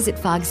 Visit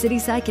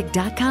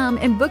fogcitypsychic.com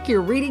and book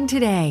your reading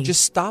today.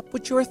 Just stop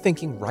what you are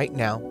thinking right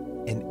now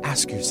and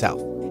ask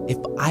yourself, if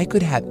I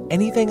could have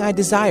anything I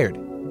desired,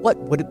 what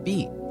would it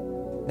be?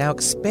 Now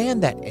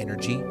expand that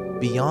energy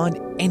beyond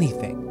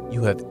anything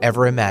you have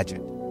ever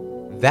imagined.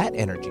 That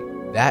energy,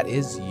 that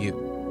is you.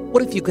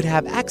 What if you could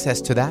have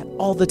access to that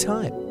all the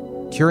time?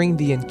 Curing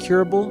the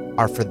incurable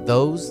are for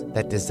those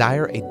that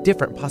desire a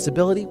different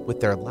possibility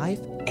with their life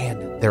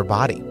and their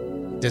body.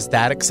 Does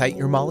that excite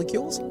your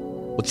molecules?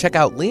 Well, check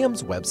out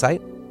Liam's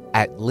website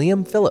at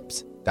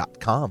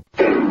liamphillips.com.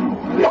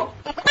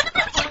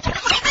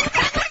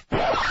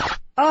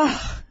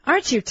 Oh,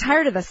 aren't you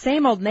tired of the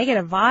same old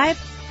negative vibe?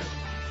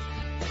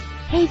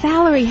 Hey,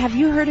 Valerie, have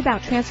you heard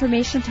about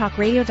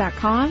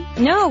TransformationTalkRadio.com?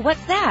 No,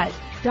 what's that?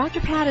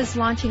 Dr. Pat is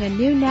launching a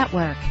new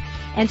network.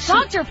 And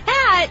Dr.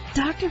 Pat?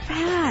 Dr.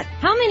 Pat.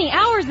 How many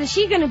hours is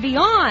she going to be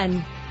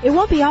on? It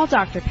won't be all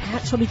Dr.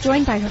 Pat. She'll be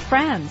joined by her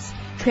friends,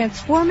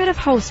 transformative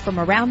hosts from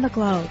around the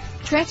globe.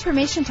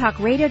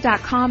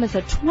 TransformationTalkRadio.com is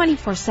a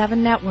 24/7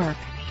 network.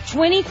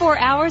 24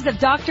 hours of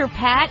Dr.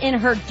 Pat and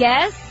her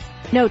guests?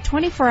 No,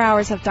 24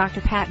 hours of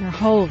Dr. Pat and her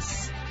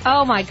hosts.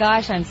 Oh my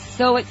gosh, I'm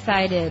so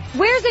excited.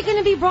 Where's it going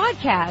to be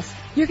broadcast?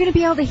 You're going to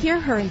be able to hear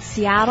her in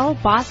Seattle,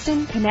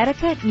 Boston,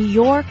 Connecticut, New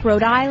York,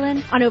 Rhode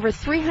Island, on over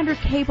 300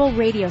 cable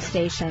radio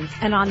stations,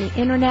 and on the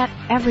internet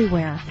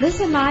everywhere.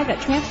 Listen live at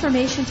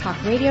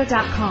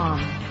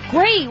TransformationTalkRadio.com.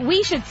 Great,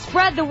 we should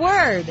spread the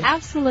word.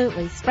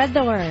 Absolutely, spread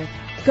the word.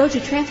 Go to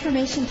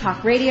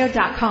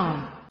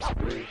TransformationTalkRadio.com.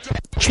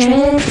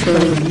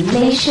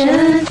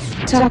 Transformation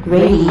Talk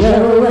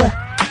Radio.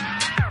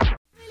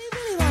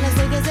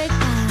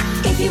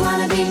 If you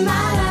wanna be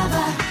my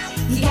lover,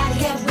 you gotta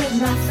get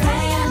with my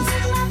friends.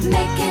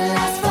 Make it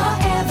last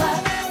forever.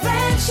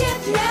 Friendship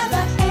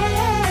never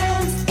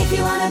ends. If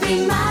you wanna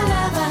be my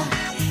lover,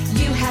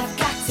 you have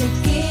got to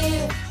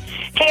give.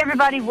 Hey,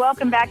 everybody,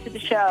 welcome back to the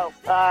show.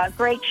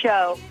 Great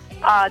show.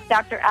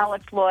 Dr.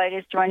 Alex Loyd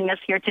is joining us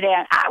here today.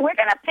 We're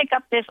going to pick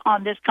up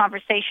on this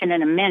conversation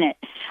in a minute,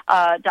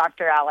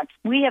 Dr. Alex.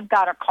 We have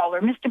got a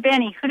caller. Mr.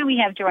 Benny, who do we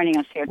have joining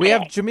us here today? We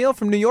have Jamil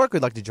from New York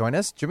who'd like to join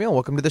us. Jamil,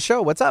 welcome to the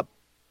show. What's up?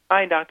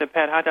 Hi, Dr.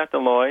 Pat. Hi, Dr.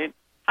 Loyd.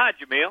 Hi,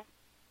 Jamil.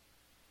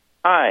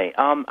 Hi.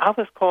 I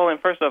was calling.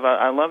 First of all,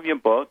 I love your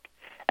book,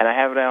 and I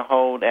have it on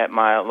hold at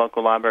my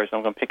local library, so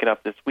I'm going to pick it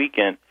up this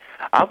weekend.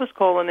 I was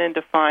calling in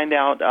to find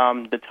out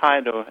the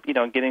title,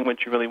 Getting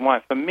What You Really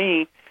Want. For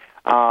me,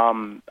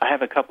 I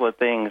have a couple of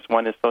things.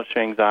 One is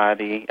social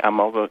anxiety.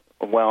 I'm an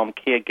overwhelmed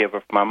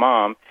caregiver for my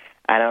mom,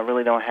 and I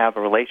really don't have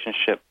a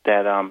relationship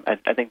that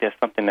I think there's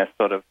something that's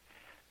sort of,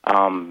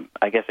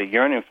 I guess, a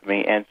yearning for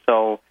me. And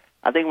so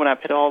I think when I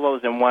put all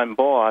those in one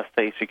ball, I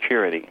say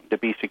security, to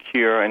be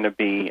secure and to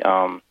be,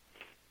 and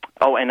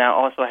I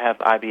also have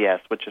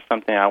IBS, which is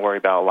something I worry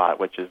about a lot,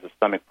 which is a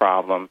stomach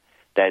problem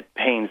that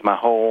pains my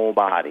whole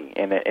body,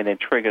 and it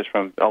triggers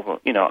from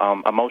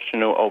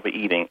emotional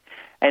overeating.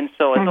 And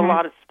so it's a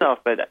lot of stuff,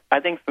 but I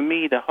think for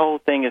me the whole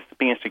thing is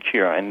being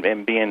secure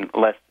and being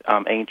less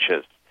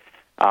anxious.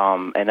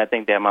 And I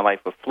think that my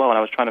life would flow. And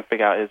I was trying to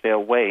figure out, is there a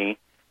way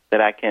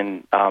that I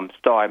can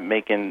start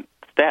making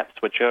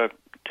steps with your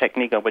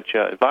technique or with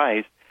your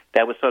advice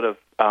that would sort of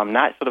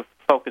not sort of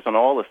focus on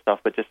all the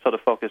stuff, but just sort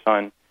of focus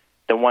on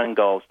the one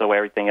goal so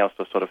everything else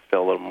will sort of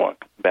feel a little more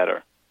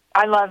better.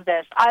 I love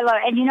this. And,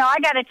 I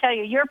got to tell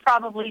you, you're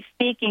probably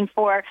speaking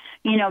for,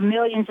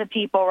 millions of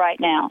people right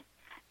now.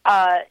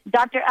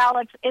 Dr.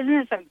 Alex, isn't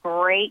this a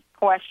great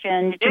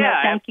question?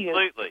 Yeah, thank you.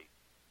 Absolutely.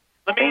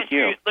 Let me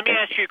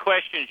ask you a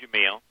question,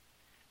 Jamil.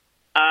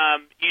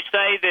 You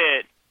say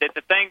that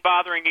the thing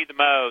bothering you the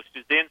most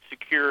is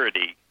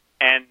insecurity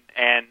and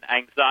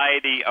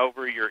anxiety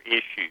over your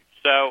issues.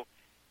 So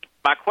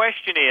my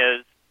question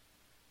is,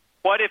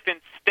 what if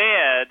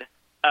instead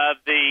of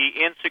the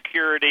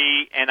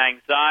insecurity and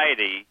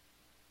anxiety,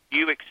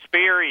 you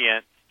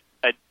experienced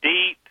a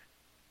deep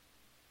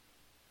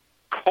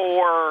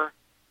core,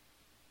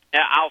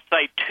 I'll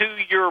say to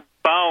your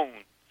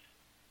bones,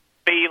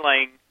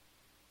 feeling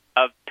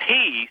of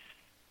peace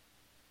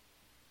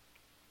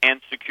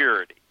and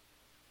security?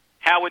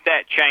 How would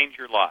that change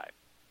your life?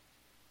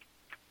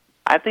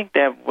 I think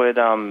that would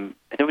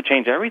it would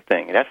change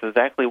everything. That's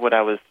exactly what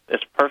I was.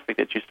 It's perfect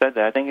that you said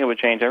that. I think it would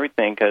change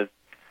everything because,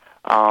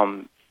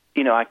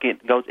 I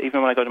could go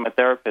even when I go to my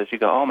therapist. You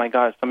go, oh my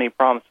God, so many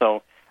problems.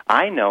 So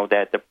I know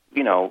that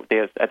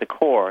there's at the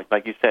core,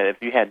 like you said,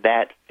 if you had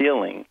that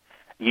feeling,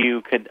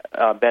 you could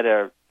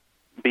better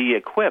be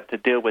equipped to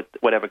deal with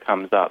whatever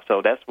comes up.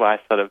 So that's why I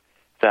sort of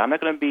said I'm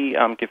not going to be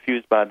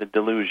confused by the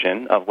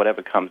delusion of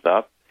whatever comes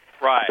up.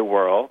 the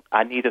world.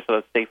 I need to sort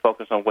of stay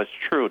focused on what's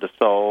true, the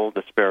soul,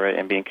 the spirit,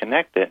 and being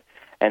connected.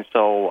 And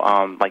so,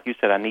 like you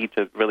said, I need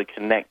to really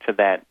connect to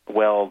that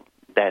well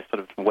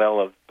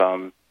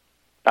of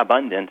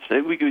abundance.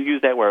 We could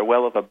use that word,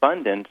 well of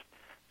abundance,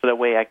 so that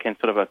way I can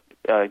sort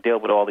of deal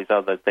with all these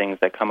other things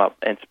that come up.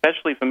 And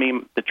especially for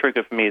me, the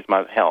trigger for me is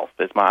my health,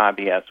 is my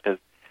IBS, because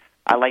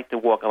I like to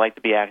walk, I like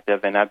to be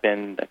active, and I've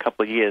been a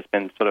couple of years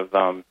been sort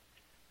of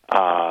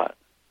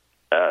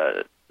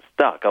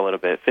stuck a little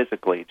bit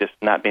physically, just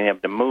not being able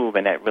to move,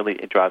 and that really,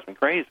 it drives me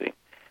crazy.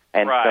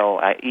 And so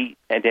I eat,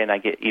 and then I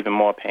get even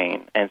more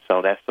pain. And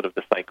so that's sort of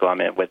the cycle I'm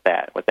in with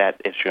that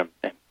issue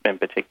in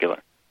particular.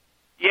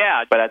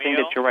 Yeah, but I think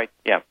that you're right.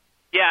 Yeah.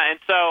 Yeah, and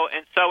so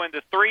in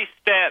the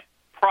 3-step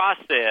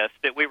process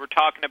that we were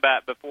talking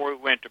about before we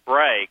went to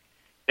break,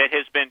 that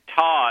has been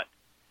taught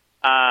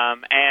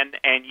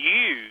and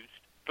used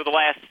for the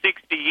last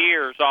 60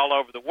 years all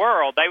over the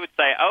world, they would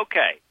say,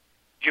 okay,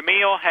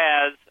 Jamil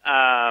has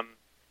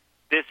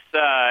this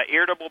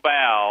irritable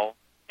bowel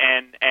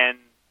and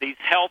these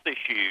health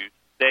issues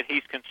that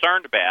he's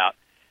concerned about.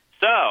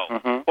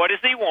 So what does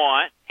he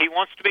want? He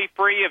wants to be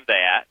free of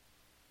that.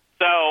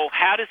 So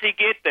how does he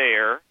get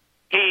there?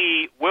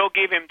 He will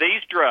give him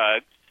these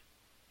drugs,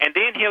 and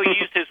then he'll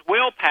use his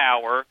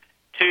willpower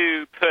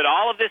to put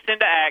all of this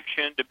into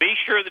action, to be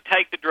sure to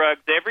take the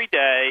drugs every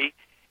day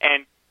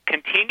and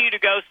continue to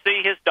go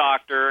see his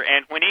doctor.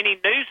 And when any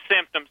new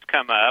symptoms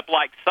come up,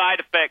 like side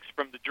effects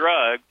from the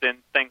drugs and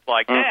things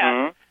like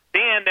that,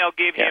 then they'll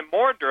give him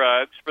more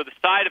drugs for the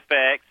side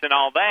effects and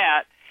all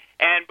that.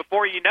 And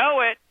before you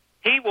know it,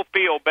 he will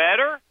feel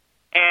better,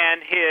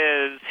 and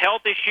his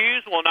health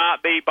issues will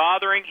not be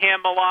bothering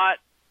him a lot,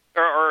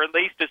 or at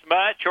least as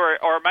much,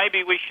 or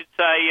maybe we should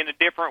say in a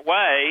different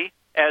way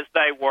as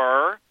they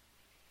were.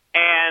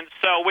 And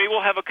so we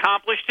will have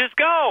accomplished his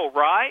goal,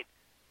 right?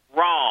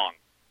 Wrong.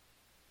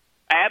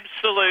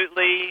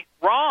 Absolutely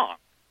wrong.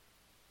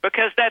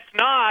 Because that's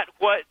not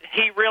what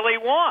he really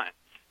wants,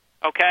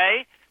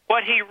 okay?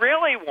 What he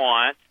really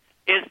wants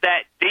is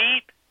that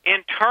deep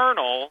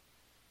internal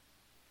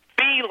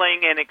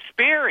feeling and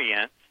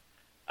experience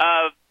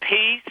of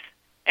peace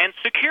and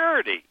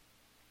security.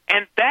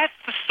 And that's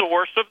the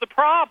source of the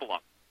problem,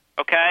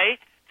 okay?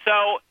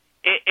 So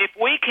if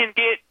we can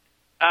get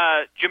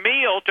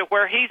Jamil to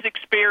where he's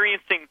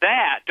experiencing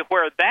that, to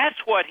where that's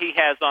what he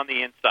has on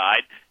the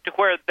inside, to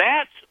where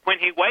that's when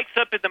he wakes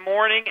up in the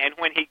morning and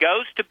when he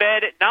goes to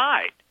bed at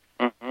night,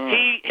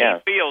 he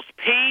feels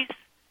peace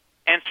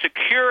and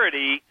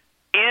security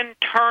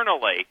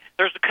internally.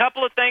 There's a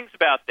couple of things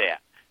about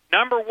that.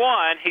 Number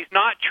one, he's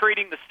not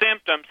treating the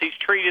symptoms, he's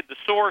treated the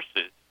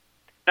sources.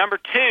 Number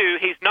two,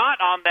 he's not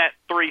on that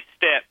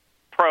 3-step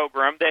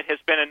program that has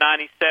been a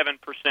 97%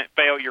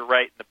 failure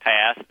rate in the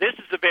past. This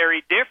is a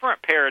very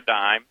different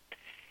paradigm.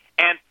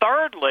 And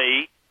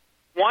thirdly,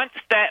 once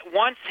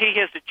he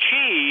has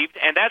achieved,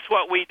 and that's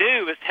what we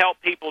do is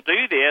help people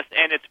do this,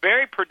 and it's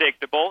very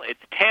predictable,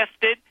 it's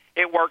tested,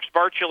 it works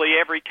virtually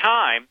every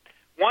time.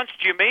 Once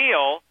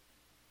Jamil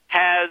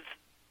has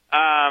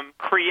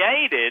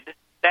created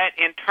that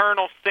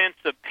internal sense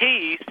of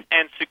peace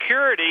and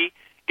security,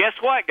 guess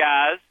what,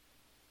 guys?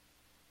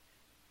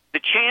 The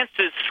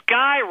chances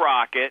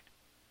skyrocket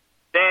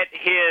that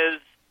his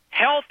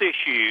health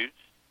issues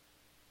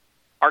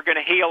are going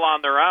to heal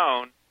on their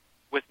own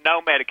with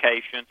no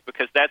medications,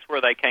 because that's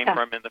where they came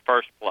from in the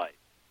first place.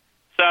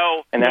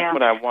 So, and that's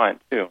what I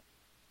want, too.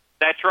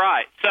 That's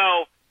right.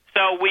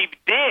 So we've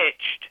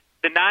ditched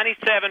the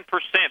 97%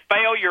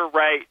 failure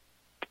rate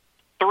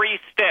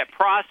 3-step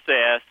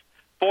process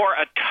for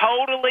a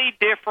totally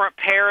different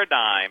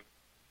paradigm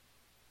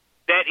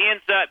that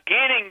ends up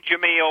getting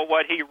Jamil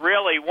what he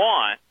really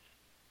wants.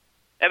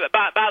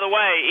 By the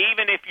way,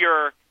 even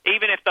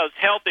if those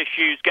health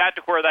issues got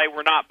to where they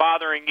were not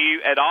bothering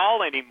you at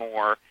all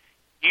anymore,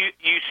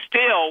 you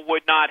still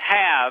would not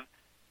have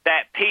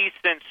that peace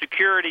and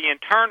security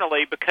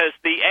internally, because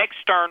the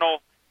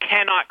external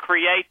cannot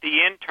create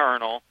the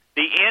internal.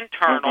 The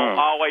internal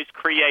always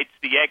creates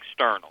the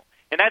external.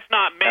 And that's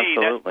not me.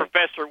 Absolutely. That's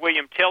Professor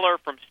William Tiller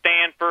from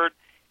Stanford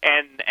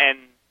and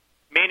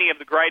many of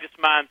the greatest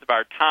minds of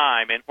our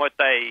time, and what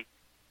they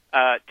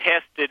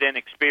tested and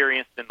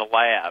experienced in the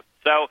lab.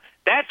 So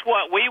that's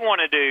what we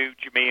want to do,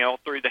 Jamil,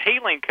 through the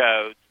healing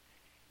codes,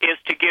 is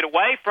to get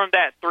away from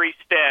that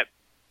 3-step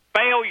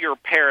failure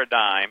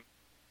paradigm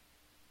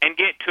and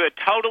get to a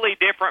totally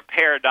different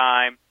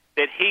paradigm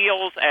that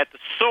heals at the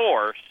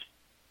source.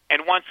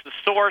 And once the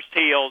source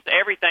heals,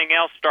 everything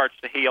else starts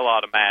to heal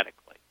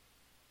automatically.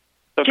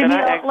 So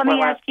Jamil, let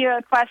me ask you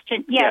a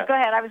question. Yeah, go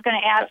ahead. I was going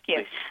to ask you.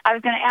 Please. I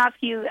was going to ask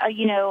you,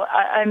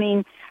 I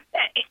mean,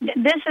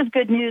 this is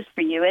good news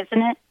for you,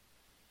 isn't it?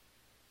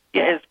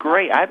 Yeah, it's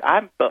great.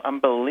 I'm a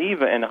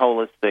believer in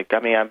holistic. I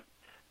mean, I've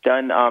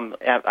done,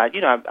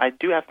 I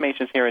do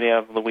affirmations here and there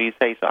of Louise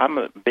Hay, so I'm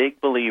a big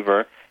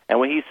believer. And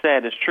what he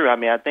said is true. I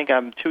mean, I think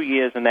I'm 2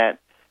 years in that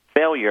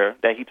failure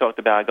that he talked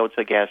about. I go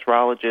to a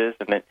gastrologist,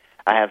 and then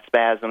I have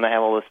spasms, I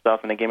have all this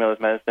stuff, and they give me all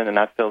this medicine, and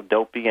I feel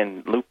dopey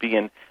and loopy,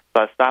 and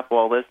So I stop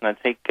all this and I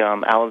take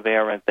aloe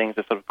vera and things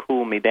to sort of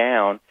cool me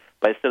down,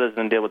 but it still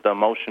doesn't deal with the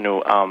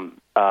emotional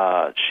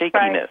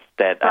shakiness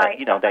that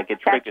that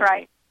gets triggered. That's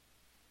right.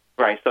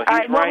 Right. So he's all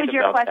right. What was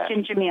your about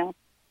question, that. Jamil?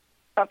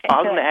 Okay.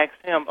 I was going to ask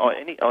him,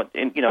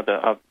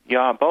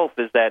 y'all both,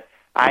 is that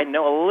I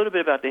know a little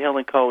bit about the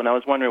healing code, and I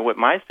was wondering what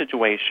my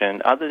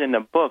situation, other than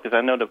the book, because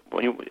I know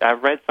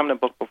I've read some of the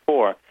book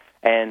before,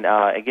 and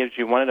it gives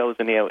you one of those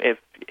in there. If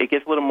it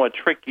gets a little more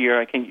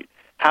trickier,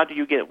 how do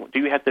you get? Do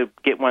you have to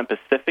get one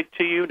specific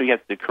to you? Do you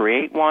have to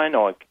create one,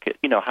 or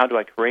how do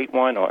I create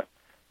one, or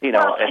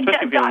especially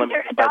if you're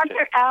limited budget?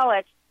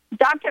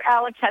 Dr.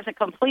 Alex has a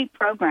complete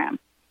program,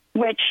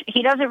 which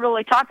he doesn't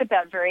really talk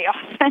about very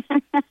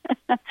often.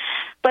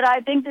 But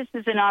I think this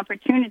is an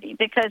opportunity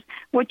because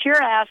what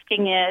you're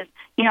asking is,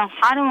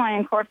 how do I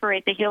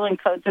incorporate the healing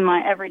codes in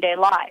my everyday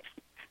life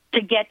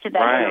to get to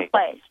that inner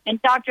place?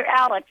 And Dr.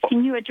 Alex,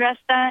 can you address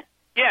that?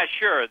 Yeah,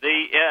 sure.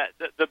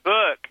 The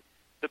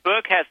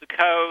book has a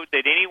code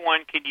that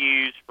anyone can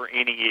use for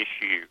any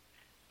issue.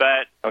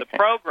 But the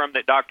program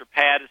that Dr.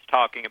 Pat is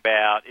talking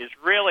about is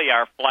really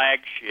our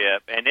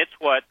flagship, and it's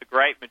what the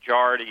great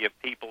majority of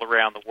people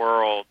around the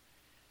world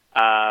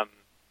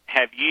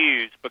have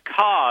used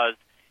because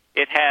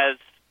it has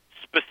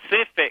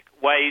specific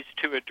ways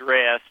to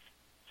address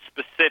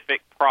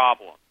specific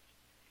problems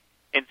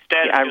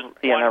instead of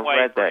just one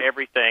way for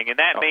everything. And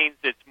that means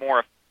it's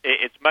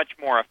much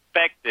more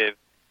effective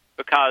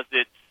because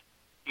it's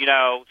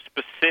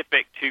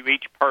specific to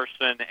each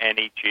person and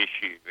each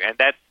issue. And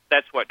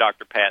that's what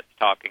Dr. Pat's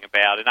talking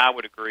about, and I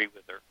would agree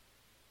with her.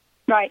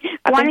 Right.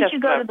 Why don't you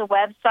go to the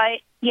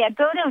website? Yeah,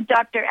 go to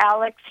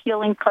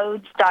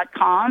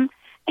dralexhealingcodes.com,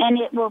 and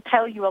it will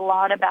tell you a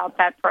lot about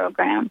that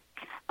program.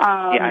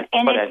 I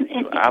was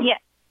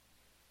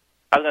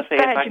going to say,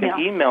 if I could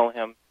email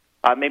him,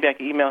 maybe I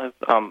could email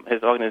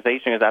his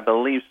organization, because I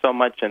believe so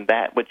much in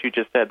that, what you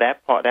just said,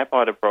 that part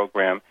of the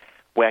program,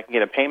 where I can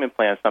get a payment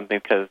plan or something,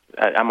 because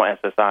I'm on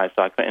SSI,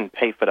 so I couldn't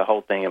pay for the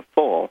whole thing in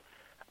full.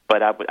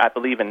 But I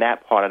believe in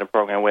that part of the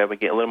program where we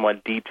get a little more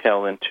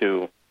detail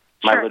into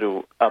my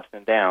little ups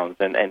and downs,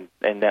 and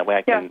that way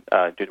I can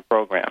do the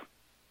program.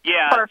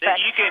 Yeah,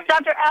 perfect.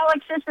 Dr.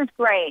 Alex, this is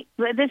great.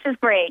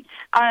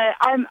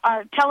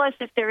 Tell us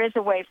if there is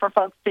a way for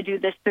folks to do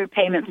this through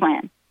payment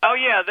plan. Oh,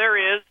 yeah, there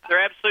is. There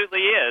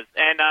absolutely is.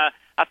 And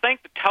I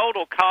think the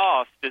total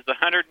cost is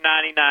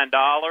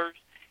 $199,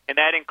 and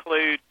that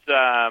includes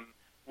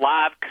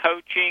live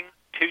coaching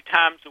 2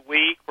 times a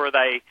week where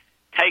they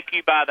take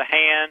you by the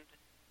hand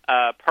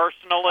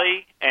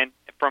personally and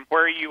from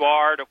where you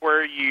are to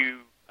where you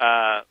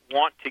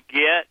want to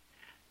get.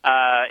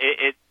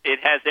 It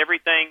has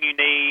everything you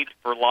need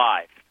for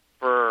life.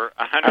 For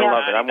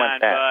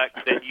 $199,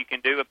 then you can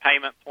do a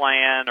payment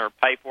plan or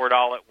pay for it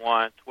all at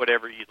once,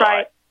 whatever you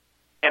like.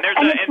 And there's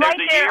it's right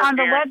there on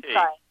the guarantee.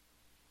 website.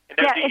 And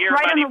there's a year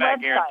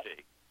money-back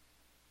guarantee.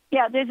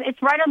 Yeah,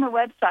 it's right on the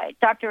website,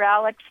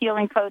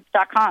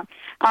 dralexhealingcodes.com,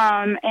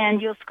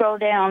 and you'll scroll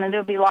down, and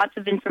there'll be lots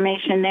of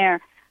information there.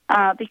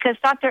 Because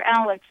Dr.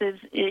 Alex is,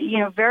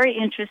 very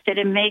interested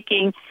in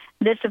making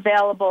this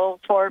available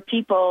for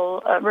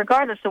people,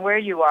 regardless of where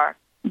you are,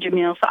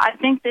 Jamil. So I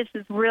think this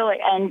is really,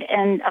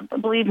 and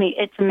believe me,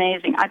 it's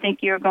amazing. I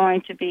think you're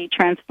going to be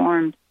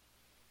transformed.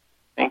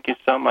 Thank you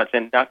so much.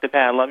 And Dr.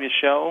 Pat, I love your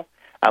show.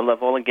 I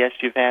love all the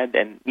guests you've had,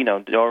 and,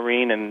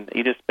 Doreen, and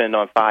you just been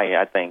on fire,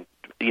 I think,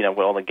 with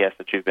all the guests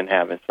that you've been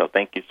having. So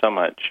thank you so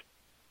much.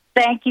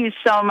 Thank you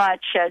so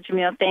much,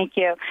 Jamil. Thank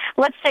you.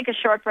 Let's take a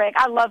short break.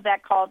 I love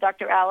that call,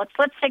 Dr. Alex.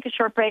 Let's take a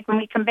short break. When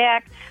we come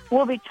back,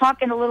 we'll be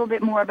talking a little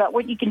bit more about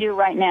what you can do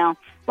right now.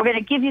 We're going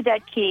to give you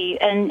that key,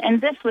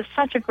 and this was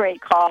such a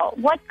great call.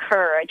 What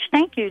courage.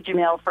 Thank you,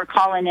 Jamil, for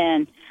calling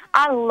in.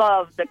 I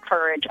love the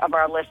courage of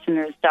our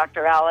listeners,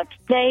 Dr. Alex.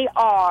 They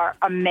are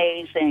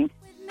amazing.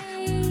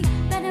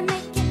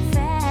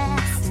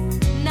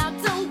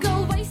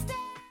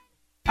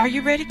 Are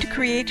you ready to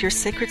create your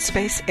sacred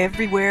space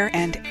everywhere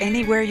and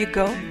anywhere you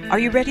go? Are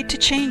you ready to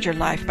change your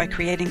life by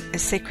creating a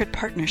sacred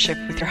partnership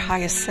with your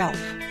highest self?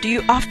 Do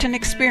you often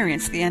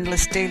experience the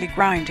endless daily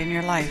grind in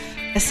your life?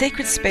 A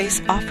sacred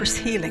space offers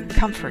healing,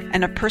 comfort,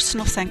 and a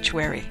personal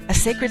sanctuary. A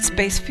sacred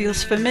space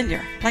feels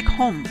familiar, like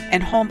home,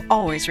 and home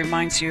always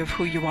reminds you of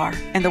who you are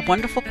and the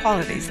wonderful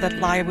qualities that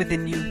lie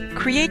within you.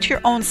 Create your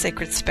own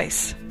sacred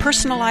space.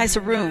 Personalize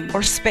a room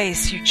or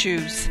space you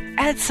choose.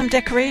 Add some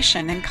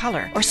decoration and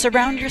color, or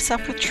surround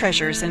yourself with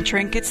treasures and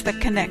trinkets that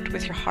connect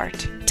with your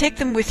heart. Take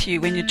them with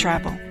you when you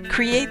travel.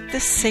 Create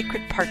this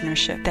sacred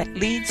partnership that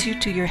leads you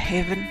to your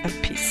haven of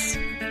peace.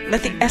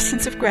 Let the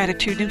essence of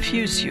gratitude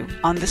infuse you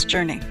on this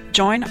journey.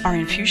 Join our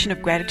Infusion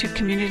of Gratitude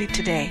community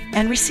today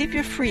and receive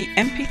your free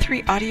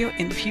MP3 audio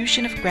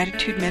Infusion of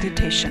Gratitude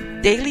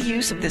meditation. Daily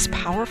use of this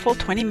powerful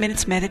 20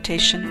 minutes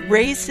meditation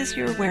raises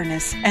your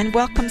awareness and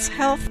welcomes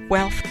health,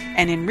 wealth,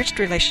 and enriched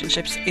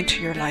relationships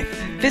into your life.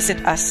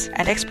 Visit us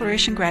at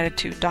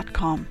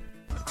explorationgratitude.com.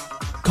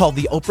 Called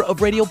the Oprah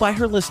of radio by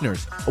her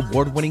listeners,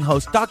 award-winning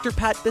host Dr.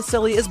 Pat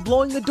Baccili is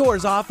blowing the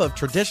doors off of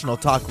traditional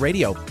talk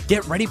radio.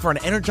 Get ready for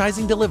an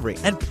energizing delivery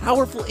and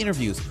powerful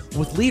interviews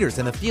with leaders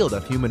in the field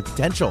of human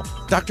potential.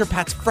 Dr.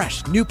 Pat's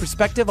fresh, new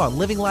perspective on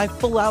living life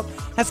full out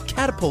has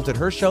catapulted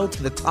her show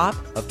to the top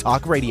of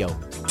talk radio.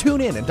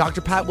 Tune in and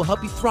Dr. Pat will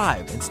help you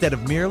thrive instead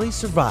of merely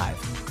survive.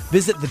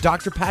 Visit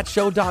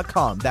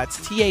thedrpatshow.com. That's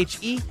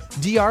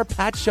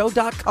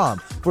THEDRPatShow.com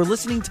for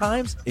listening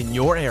times in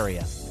your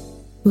area.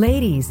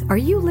 Ladies, are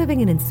you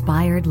living an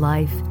inspired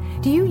life?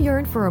 Do you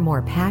yearn for a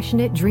more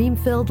passionate,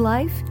 dream-filled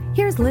life?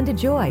 Here's Linda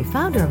Joy,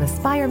 founder of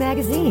Aspire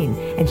Magazine,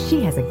 and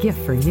she has a gift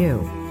for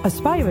you.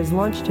 Aspire has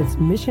launched its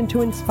Mission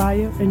to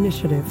Inspire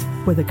initiative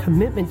with a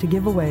commitment to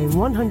give away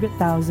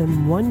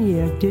 100,000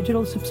 one-year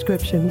digital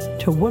subscriptions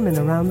to women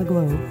around the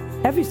globe.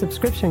 Every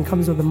subscription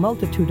comes with a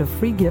multitude of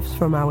free gifts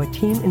from our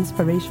Team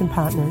Inspiration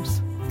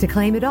partners. To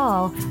claim it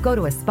all, go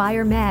to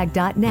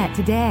aspiremag.net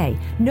today.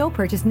 No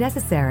purchase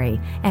necessary,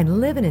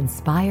 and live an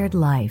inspired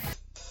life.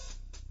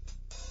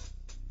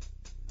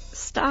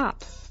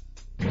 Stop.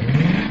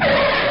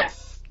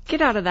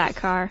 Get out of that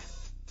car.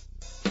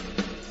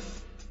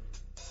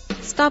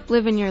 Stop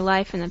living your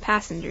life in the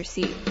passenger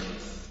seat.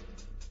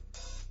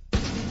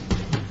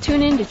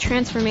 Tune in to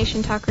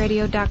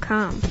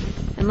TransformationTalkRadio.com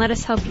and let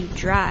us help you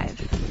drive.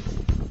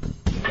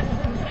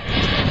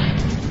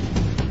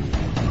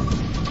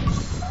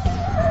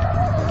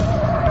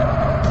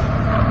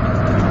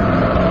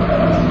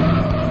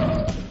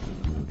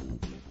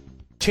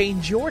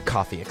 Change your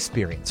coffee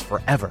experience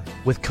forever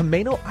with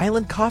Camano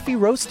Island Coffee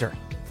Roaster.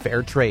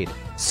 Fair trade,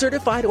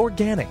 certified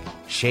organic,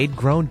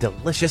 shade-grown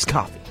delicious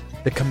coffee.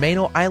 The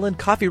Camano Island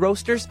Coffee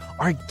Roasters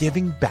are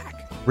giving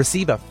back.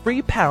 Receive a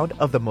free pound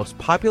of the most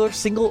popular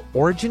single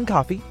origin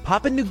coffee,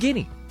 Papua New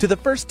Guinea, to the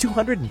first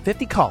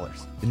 250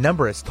 callers. The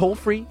number is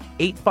toll-free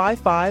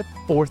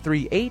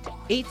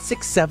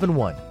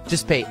 855-438-8671.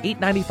 Just pay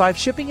 $8.95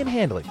 shipping and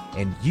handling,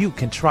 and you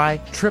can try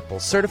triple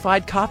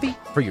certified coffee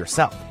for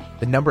yourself.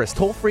 The number is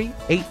toll-free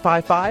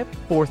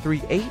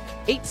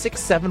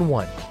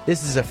 855-438-8671.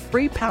 This is a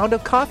free pound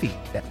of coffee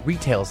that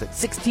retails at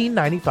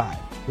 $16.95.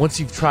 Once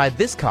you've tried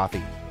this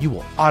coffee, you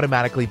will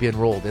automatically be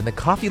enrolled in the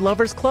Coffee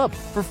Lovers Club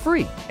for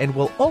free and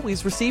will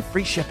always receive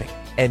free shipping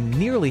and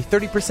nearly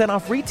 30%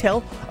 off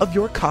retail of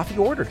your coffee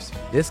orders.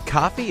 This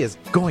coffee is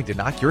going to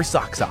knock your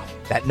socks off.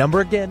 That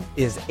number again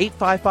is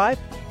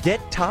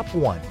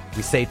 855-GET-TOP1.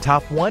 We say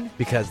top 1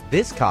 because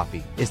this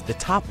coffee is the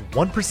top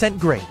 1%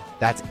 grade.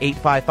 That's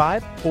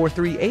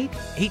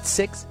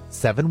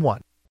 855-438-8671.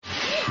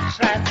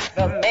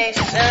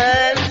 Transformation,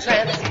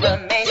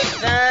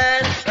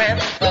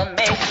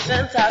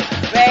 talk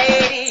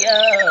radio.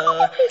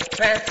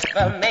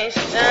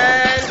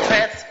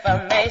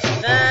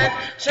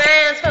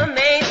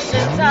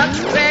 Transformation, talk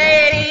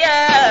radio.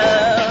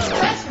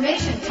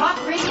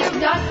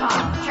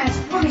 TransformationTalkRadio.com.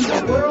 Transforming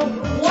the world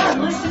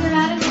one listener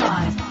at a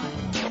time.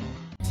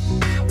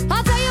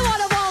 I'll tell you what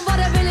I want, what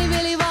I really,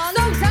 really want.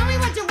 So tell me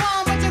what you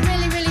want, what you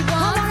really, really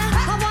want.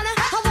 I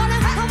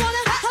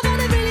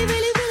wanna, really,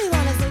 really, really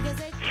wanna say.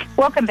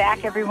 Welcome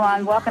back,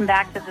 everyone. Welcome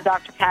back to the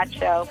Dr. Pat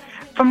Show.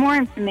 For more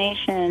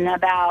information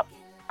about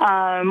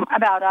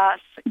us,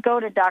 go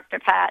to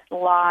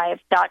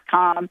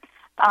drpatlive.com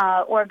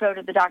or go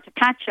to the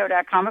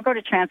drpatshow.com or go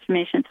to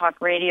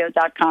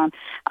transformationtalkradio.com.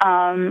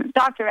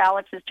 Dr.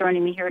 Alex is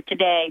joining me here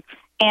today.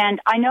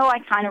 And I know I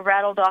kind of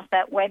rattled off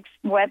that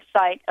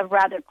website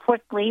rather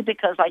quickly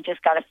because I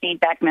just got a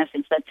feedback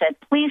message that said,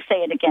 please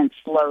say it again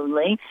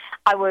slowly.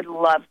 I would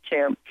love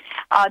to.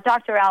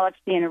 Dr. Alex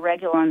being a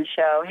regular on the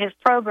show, his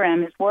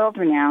program is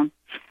world-renowned.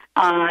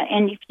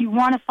 And if you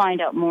want to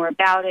find out more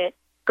about it,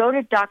 go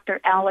to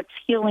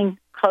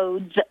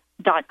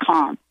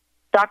dralexhealingcodes.com.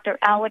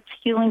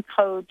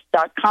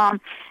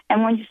 dralexhealingcodes.com.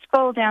 And when you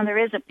scroll down, there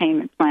is a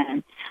payment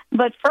plan.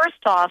 But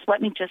first off,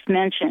 let me just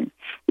mention,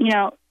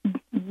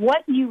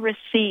 what you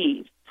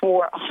receive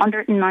for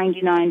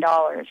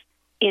 $199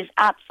 is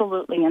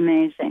absolutely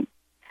amazing.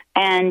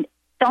 And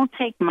don't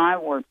take my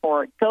word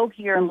for it. Go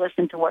here and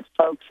listen to what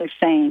folks are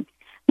saying.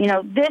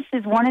 This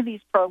is one of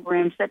these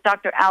programs that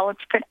Dr.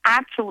 Alex could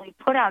actually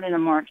put out in the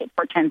market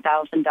for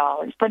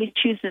 $10,000, but he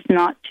chooses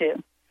not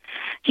to.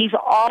 He's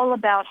all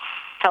about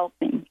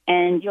helping,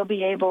 and you'll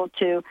be able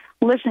to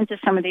listen to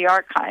some of the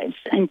archives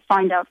and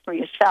find out for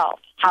yourself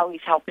how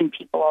he's helping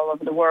people all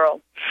over the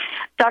world.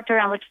 Dr.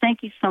 Alex,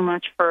 thank you so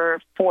much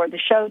for the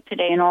show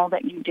today and all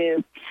that you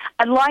do.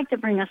 I'd like to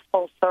bring us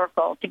full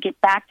circle to get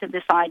back to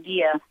this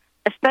idea,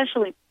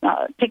 especially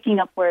picking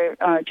up where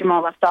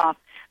Jamal left off,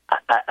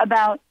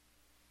 about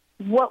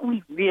what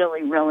we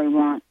really, really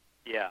want.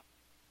 Yeah.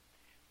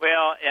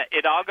 Well,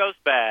 it all goes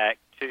back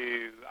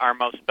to our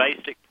most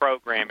basic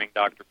programming,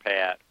 Dr.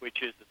 Pat,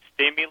 which is a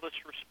stimulus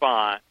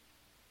response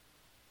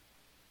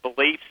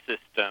belief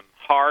system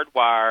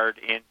hardwired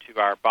into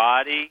our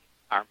body,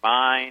 our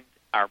mind,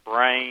 our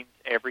brains,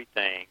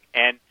 everything.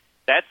 And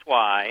that's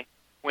why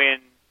when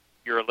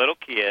you're a little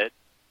kid,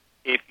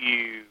 if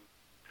you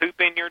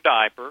poop in your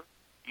diaper,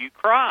 you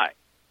cry.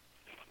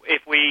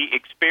 If we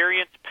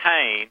experience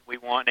pain, we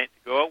want it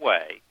to go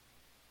away.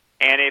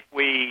 And if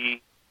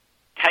we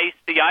taste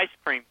the ice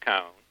cream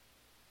cone,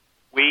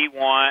 we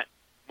want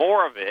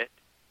more of it,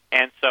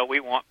 and so we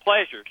want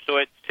pleasure. So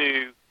it's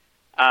to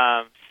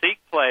seek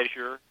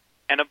pleasure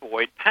and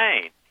avoid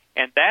pain.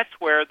 And that's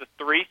where the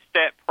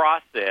three-step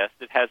process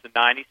that has a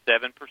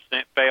 97%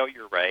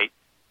 failure rate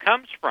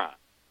comes from,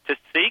 to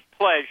seek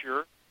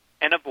pleasure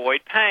and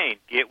avoid pain.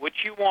 Get what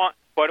you want.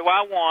 What do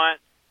I want?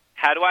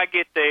 How do I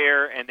get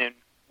there? And then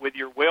with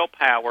your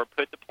willpower,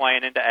 put the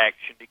plan into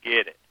action to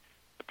get it.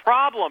 The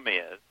problem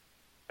is,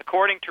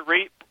 according to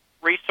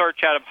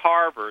research out of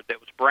Harvard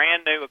that was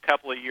brand new a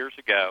couple of years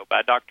ago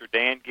by Dr.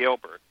 Dan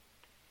Gilbert,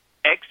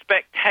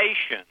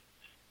 expectations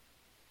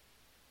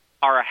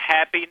are a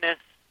happiness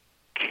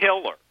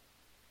killer,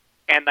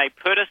 and they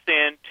put us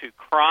into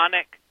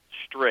chronic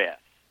stress,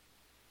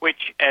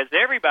 which, as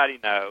everybody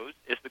knows,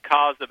 is the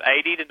cause of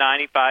 80 to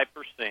 95%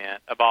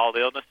 of all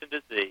illness and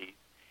disease,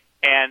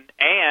 and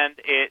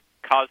it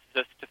causes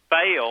us to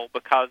fail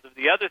because of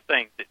the other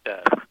things it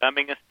does,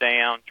 dumbing us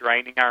down,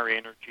 draining our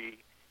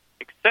energy,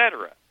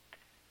 etc.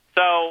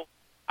 So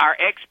our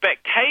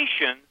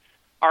expectations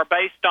are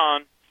based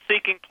on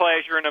seeking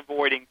pleasure and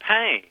avoiding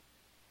pain.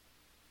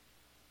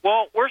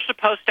 Well, we're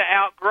supposed to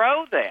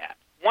outgrow that.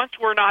 Once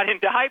we're not in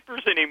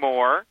diapers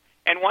anymore,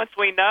 and once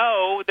we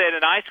know that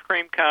an ice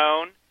cream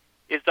cone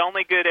is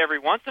only good every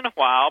once in a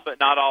while, but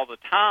not all the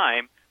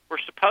time, we're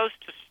supposed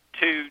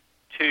to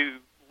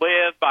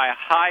live by a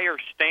higher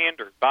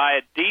standard, by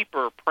a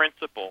deeper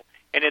principle,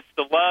 and it's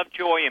the love,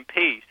 joy, and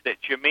peace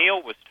that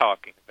Jamil was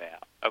talking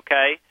about,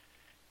 okay?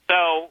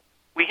 So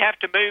we have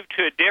to move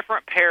to a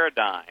different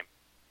paradigm,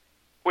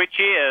 which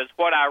is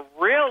what I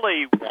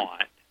really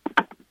want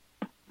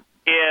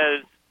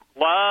is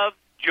love,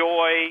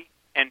 joy,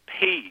 and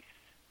peace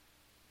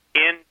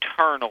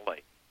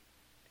internally,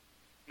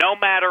 no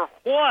matter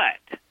what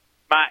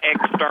my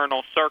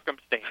external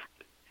circumstances.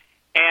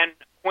 And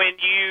when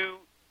you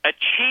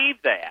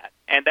achieve that,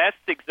 and that's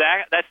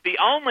the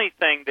only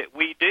thing that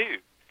we do,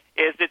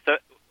 is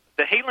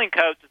the healing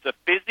codes is a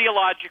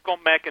physiological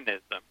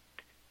mechanism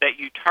that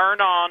you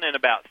turn on in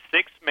about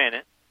 6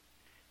 minutes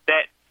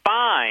that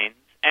finds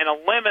and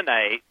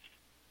eliminates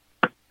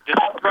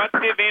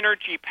destructive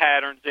energy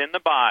patterns in the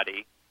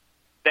body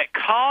that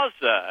cause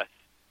us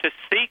to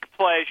seek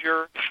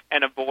pleasure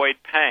and avoid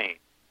pain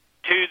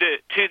to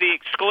the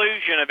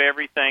exclusion of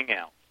everything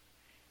else.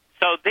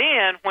 So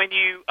then when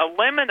you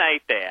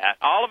eliminate that,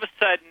 all of a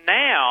sudden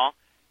now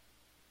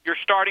you're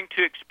starting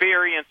to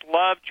experience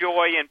love,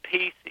 joy, and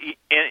peace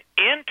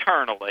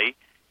internally.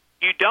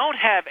 You don't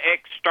have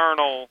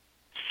external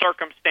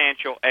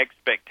circumstantial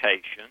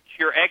expectations.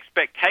 Your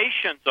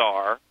expectations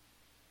are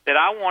that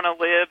I want to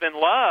live in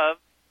love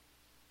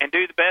and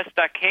do the best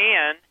I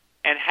can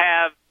and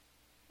have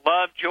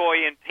love,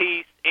 joy, and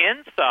peace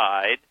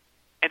inside,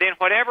 and then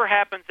whatever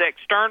happens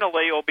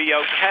externally will be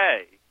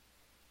okay.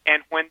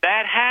 And when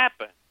that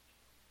happens,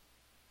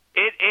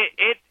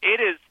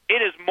 it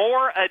is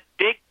more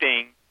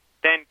addicting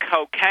than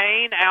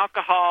cocaine,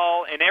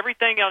 alcohol, and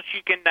everything else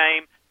you can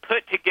name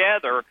put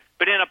together,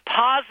 but in a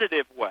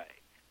positive way.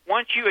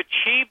 Once you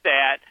achieve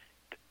that,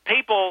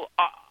 people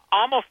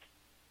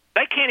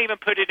they can't even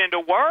put it into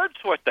words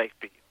what they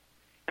feel.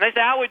 And they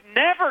say, I would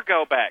never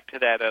go back to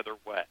that other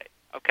way,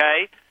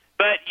 okay?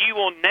 But you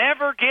will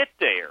never get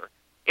there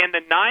in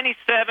the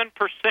 97%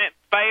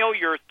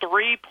 failure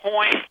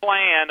 3-point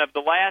plan of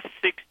the last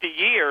 60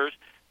 years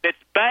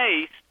that's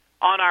based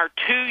on our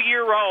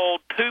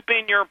 2-year-old poop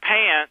in your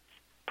pants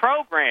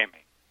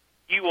programming.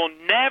 You will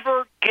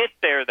never get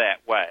there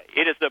that way.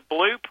 It is a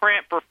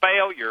blueprint for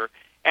failure,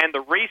 and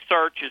the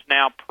research is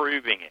now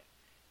proving it.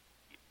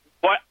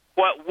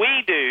 What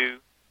we do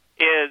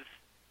is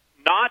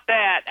not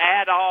that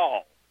at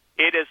all.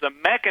 It is a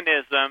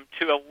mechanism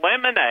to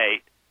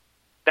eliminate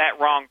that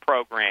wrong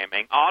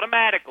programming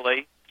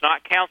automatically. It's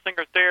not counseling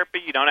or therapy.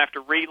 You don't have to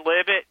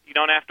relive it. You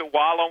don't have to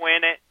wallow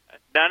in it.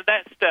 None of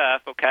that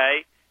stuff,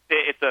 okay?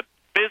 It's a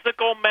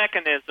physical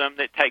mechanism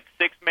that takes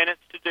 6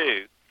 minutes to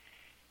do.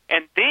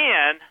 And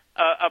then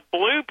a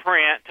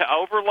blueprint to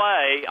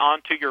overlay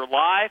onto your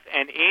life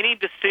and any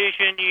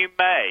decision you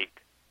make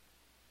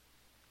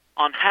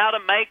on how to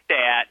make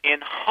that in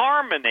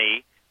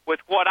harmony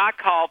with what I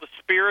call the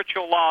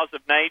spiritual laws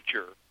of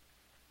nature,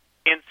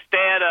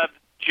 instead of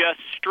just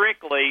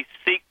strictly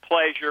seek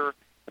pleasure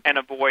and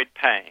avoid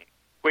pain,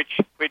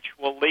 which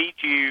will lead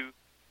you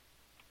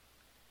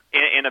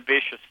in a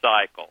vicious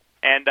cycle.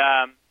 And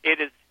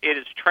it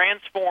is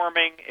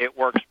transforming. It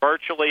works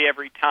virtually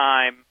every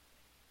time,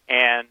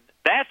 and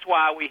that's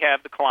why we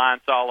have the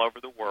clients all over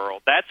the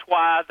world. That's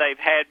why they've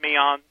had me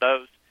on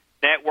those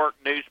network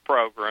news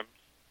programs,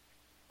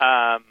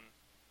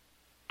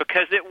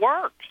 because it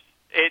works.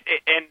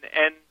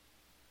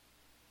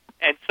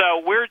 And so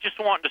we're just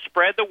wanting to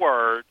spread the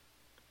word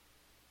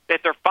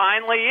that there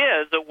finally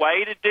is a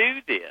way to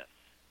do this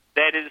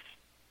that is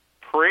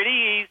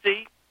pretty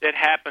easy, that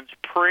happens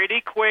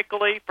pretty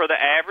quickly for the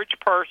average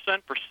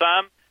person. For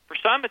some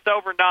it's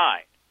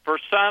overnight. For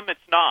some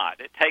it's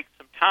not. It takes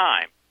some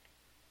time.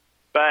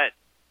 But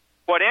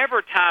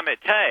whatever time it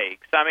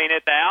takes, I mean,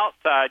 at the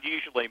outside,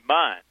 usually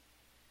months,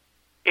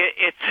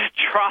 it's a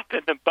drop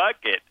in the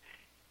bucket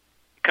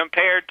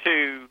compared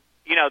to,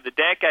 you know, the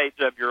decades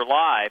of your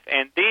life.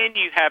 And then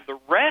you have the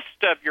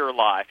rest of your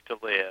life to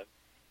live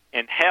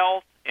in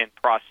health and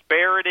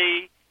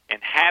prosperity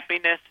and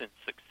happiness and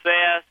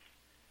success,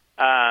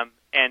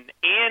 and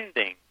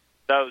ending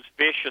those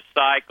vicious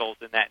cycles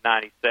in that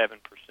 97%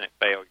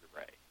 failure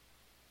rate.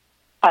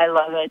 I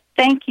love it.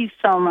 Thank you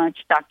so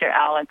much, Dr.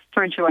 Alex,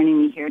 for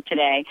joining me here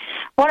today.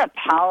 What a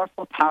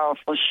powerful,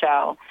 powerful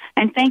show.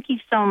 And thank you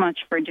so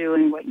much for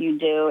doing what you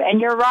do. And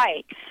you're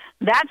right.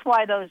 That's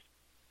why those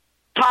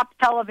top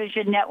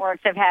television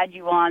networks have had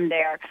you on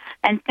there.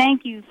 And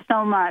thank you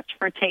so much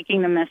for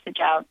taking the message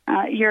out.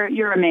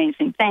 You're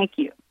amazing. Thank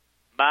you.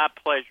 My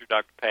pleasure,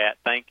 Dr. Pat.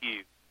 Thank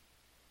you.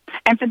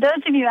 And for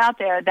those of you out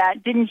there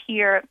that didn't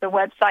hear the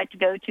website to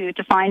go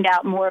to find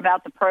out more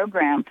about the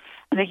program,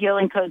 the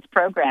Healing Codes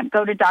program,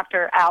 go to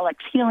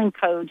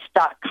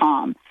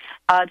dralexhealingcodes.com.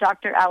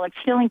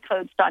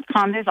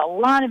 dralexhealingcodes.com. There's a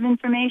lot of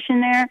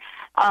information there,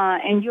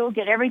 and you'll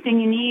get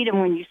everything you need. And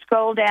when you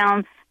scroll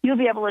down, you'll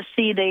be able to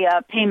see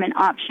the payment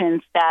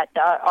options that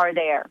are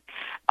there.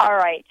 All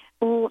right.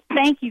 Well,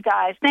 thank you,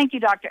 guys. Thank you,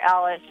 Dr.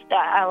 Alex.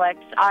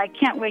 I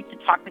can't wait to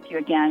talk with you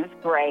again. It's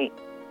great.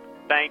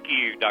 Thank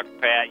you, Dr.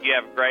 Pat. You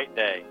have a great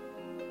day.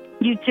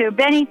 You too.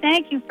 Benny,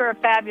 thank you for a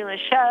fabulous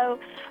show.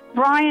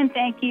 Brian,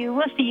 thank you.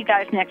 We'll see you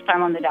guys next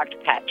time on the Dr.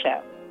 Pat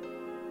Show.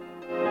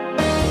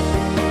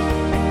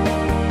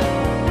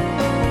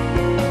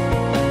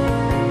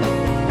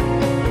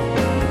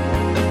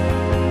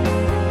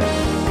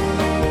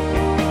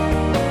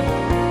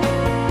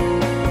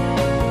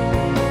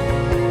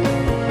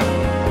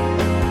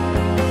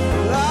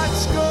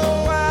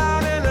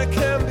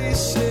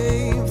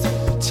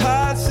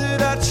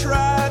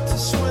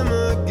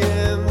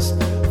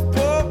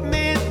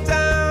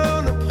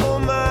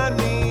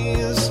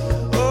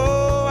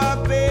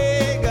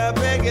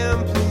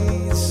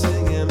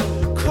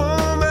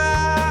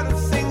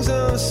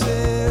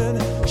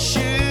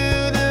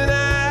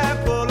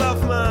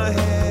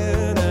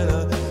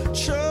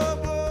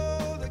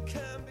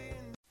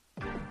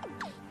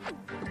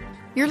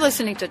 You're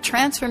listening to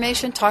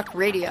Transformation Talk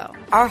Radio.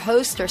 Our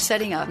hosts are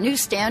setting a new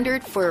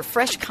standard for a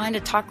fresh kind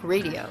of talk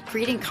radio,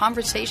 creating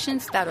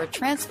conversations that are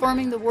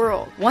transforming the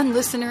world, one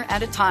listener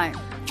at a time.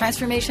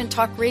 Transformation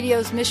Talk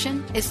Radio's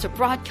mission is to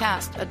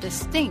broadcast a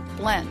distinct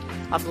blend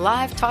of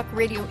live talk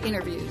radio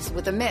interviews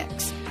with a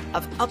mix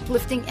of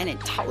uplifting and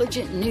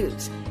intelligent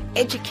news,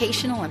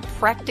 educational and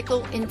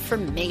practical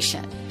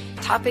information.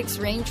 Topics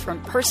range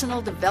from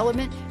personal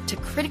development to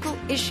critical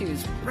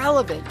issues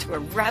relevant to a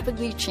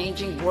rapidly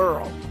changing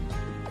world.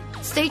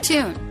 Stay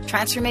tuned.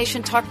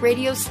 Transformation Talk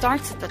Radio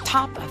starts at the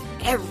top of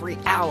every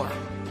hour.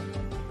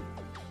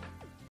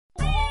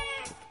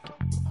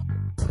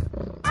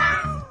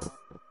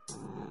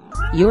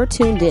 You're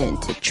tuned in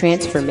to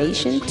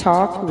Transformation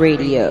Talk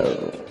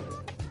Radio.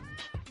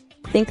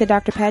 Think the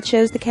Dr. Pat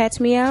Show's the cat's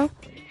meow?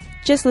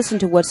 Just listen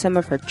to what some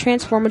of her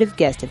transformative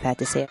guests have had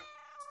to say.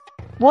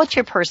 What's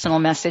your personal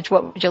message?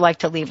 What would you like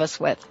to leave us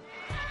with?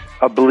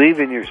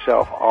 Believe in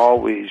yourself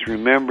always.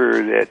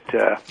 Remember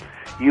that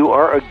you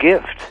are a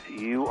gift.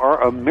 You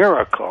are a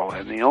miracle,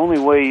 and the only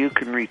way you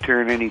can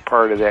return any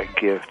part of that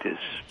gift is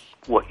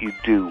what you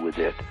do with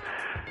it.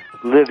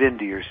 Live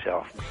into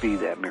yourself. Be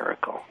that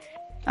miracle.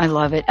 I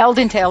love it.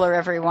 Eldon Taylor,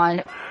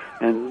 everyone.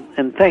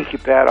 And thank you,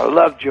 Pat. I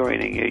love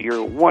joining you. You're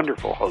a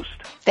wonderful host.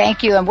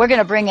 Thank you, and we're going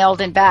to bring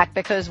Eldon back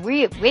because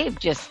we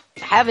just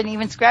haven't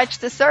even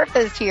scratched the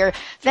surface here.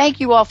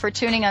 Thank you all for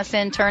tuning us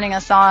in, turning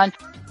us on.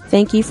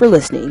 Thank you for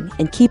listening,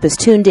 and keep us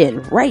tuned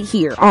in right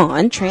here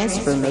on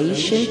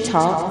Transformation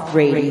Talk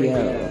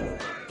Radio.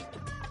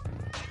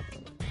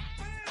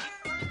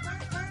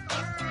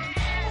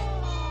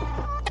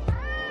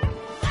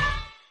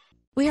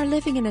 We are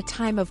living in a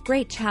time of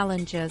great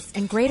challenges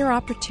and greater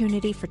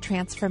opportunity for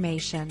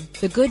transformation.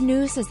 The good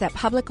news is that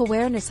public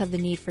awareness of the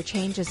need for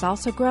change is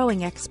also growing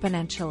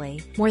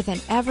exponentially. More than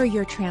ever,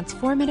 your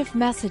transformative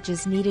message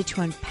is needed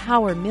to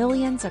empower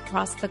millions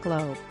across the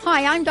globe.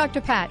 Hi, I'm Dr.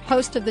 Pat,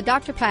 host of the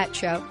Dr. Pat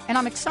Show, and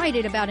I'm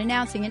excited about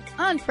announcing an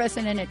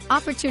unprecedented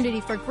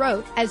opportunity for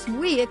growth as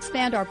we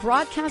expand our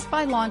broadcast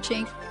by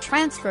launching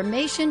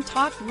Transformation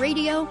Talk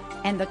Radio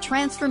and the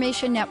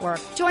Transformation Network.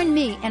 Join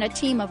me and a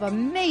team of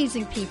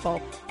amazing people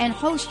and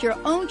host your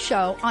own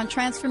show on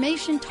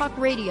Transformation Talk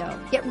Radio.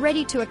 Get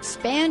ready to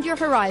expand your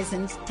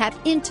horizons, tap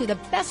into the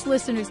best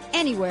listeners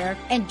anywhere,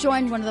 and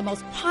join one of the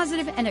most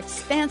positive and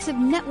expansive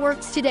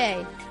networks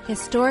today.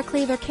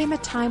 Historically, there came a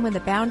time when the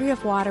boundary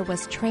of water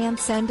was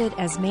transcended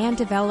as man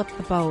developed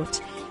the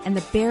boat, and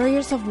the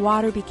barriers of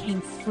water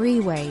became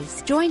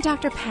freeways. Join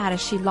Dr. Pat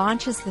as she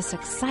launches this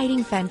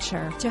exciting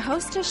venture. To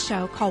host a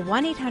show, call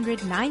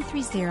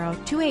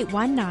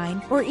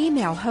 1-800-930-2819 or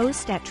email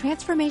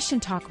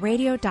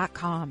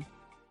host@transformationtalkradio.com.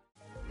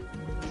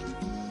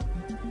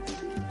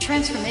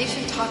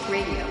 Transformation Talk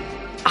Radio,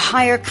 a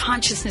higher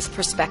consciousness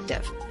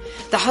perspective.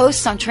 The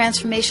hosts on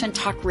Transformation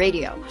Talk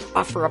Radio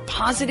offer a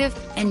positive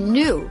and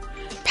new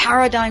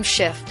paradigm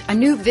shift, a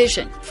new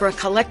vision for a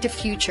collective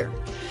future.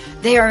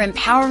 They are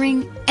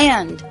empowering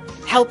and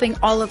helping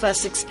all of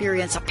us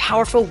experience a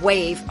powerful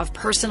wave of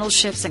personal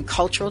shifts and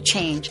cultural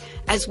change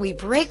as we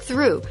break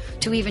through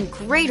to even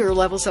greater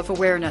levels of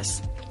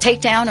awareness. Take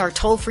down our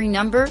toll-free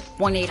number,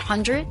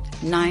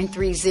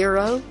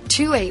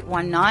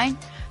 1-800-930-2819.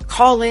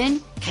 Call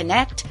in,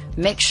 connect,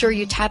 make sure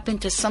you tap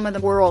into some of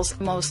the world's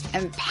most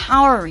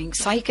empowering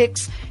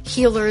psychics,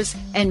 healers,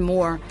 and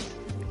more.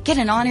 Get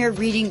an on-air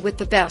reading with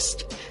the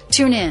best.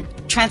 Tune in,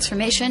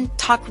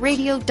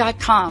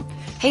 transformationtalkradio.com.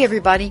 Hey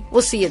everybody,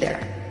 we'll see you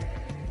there.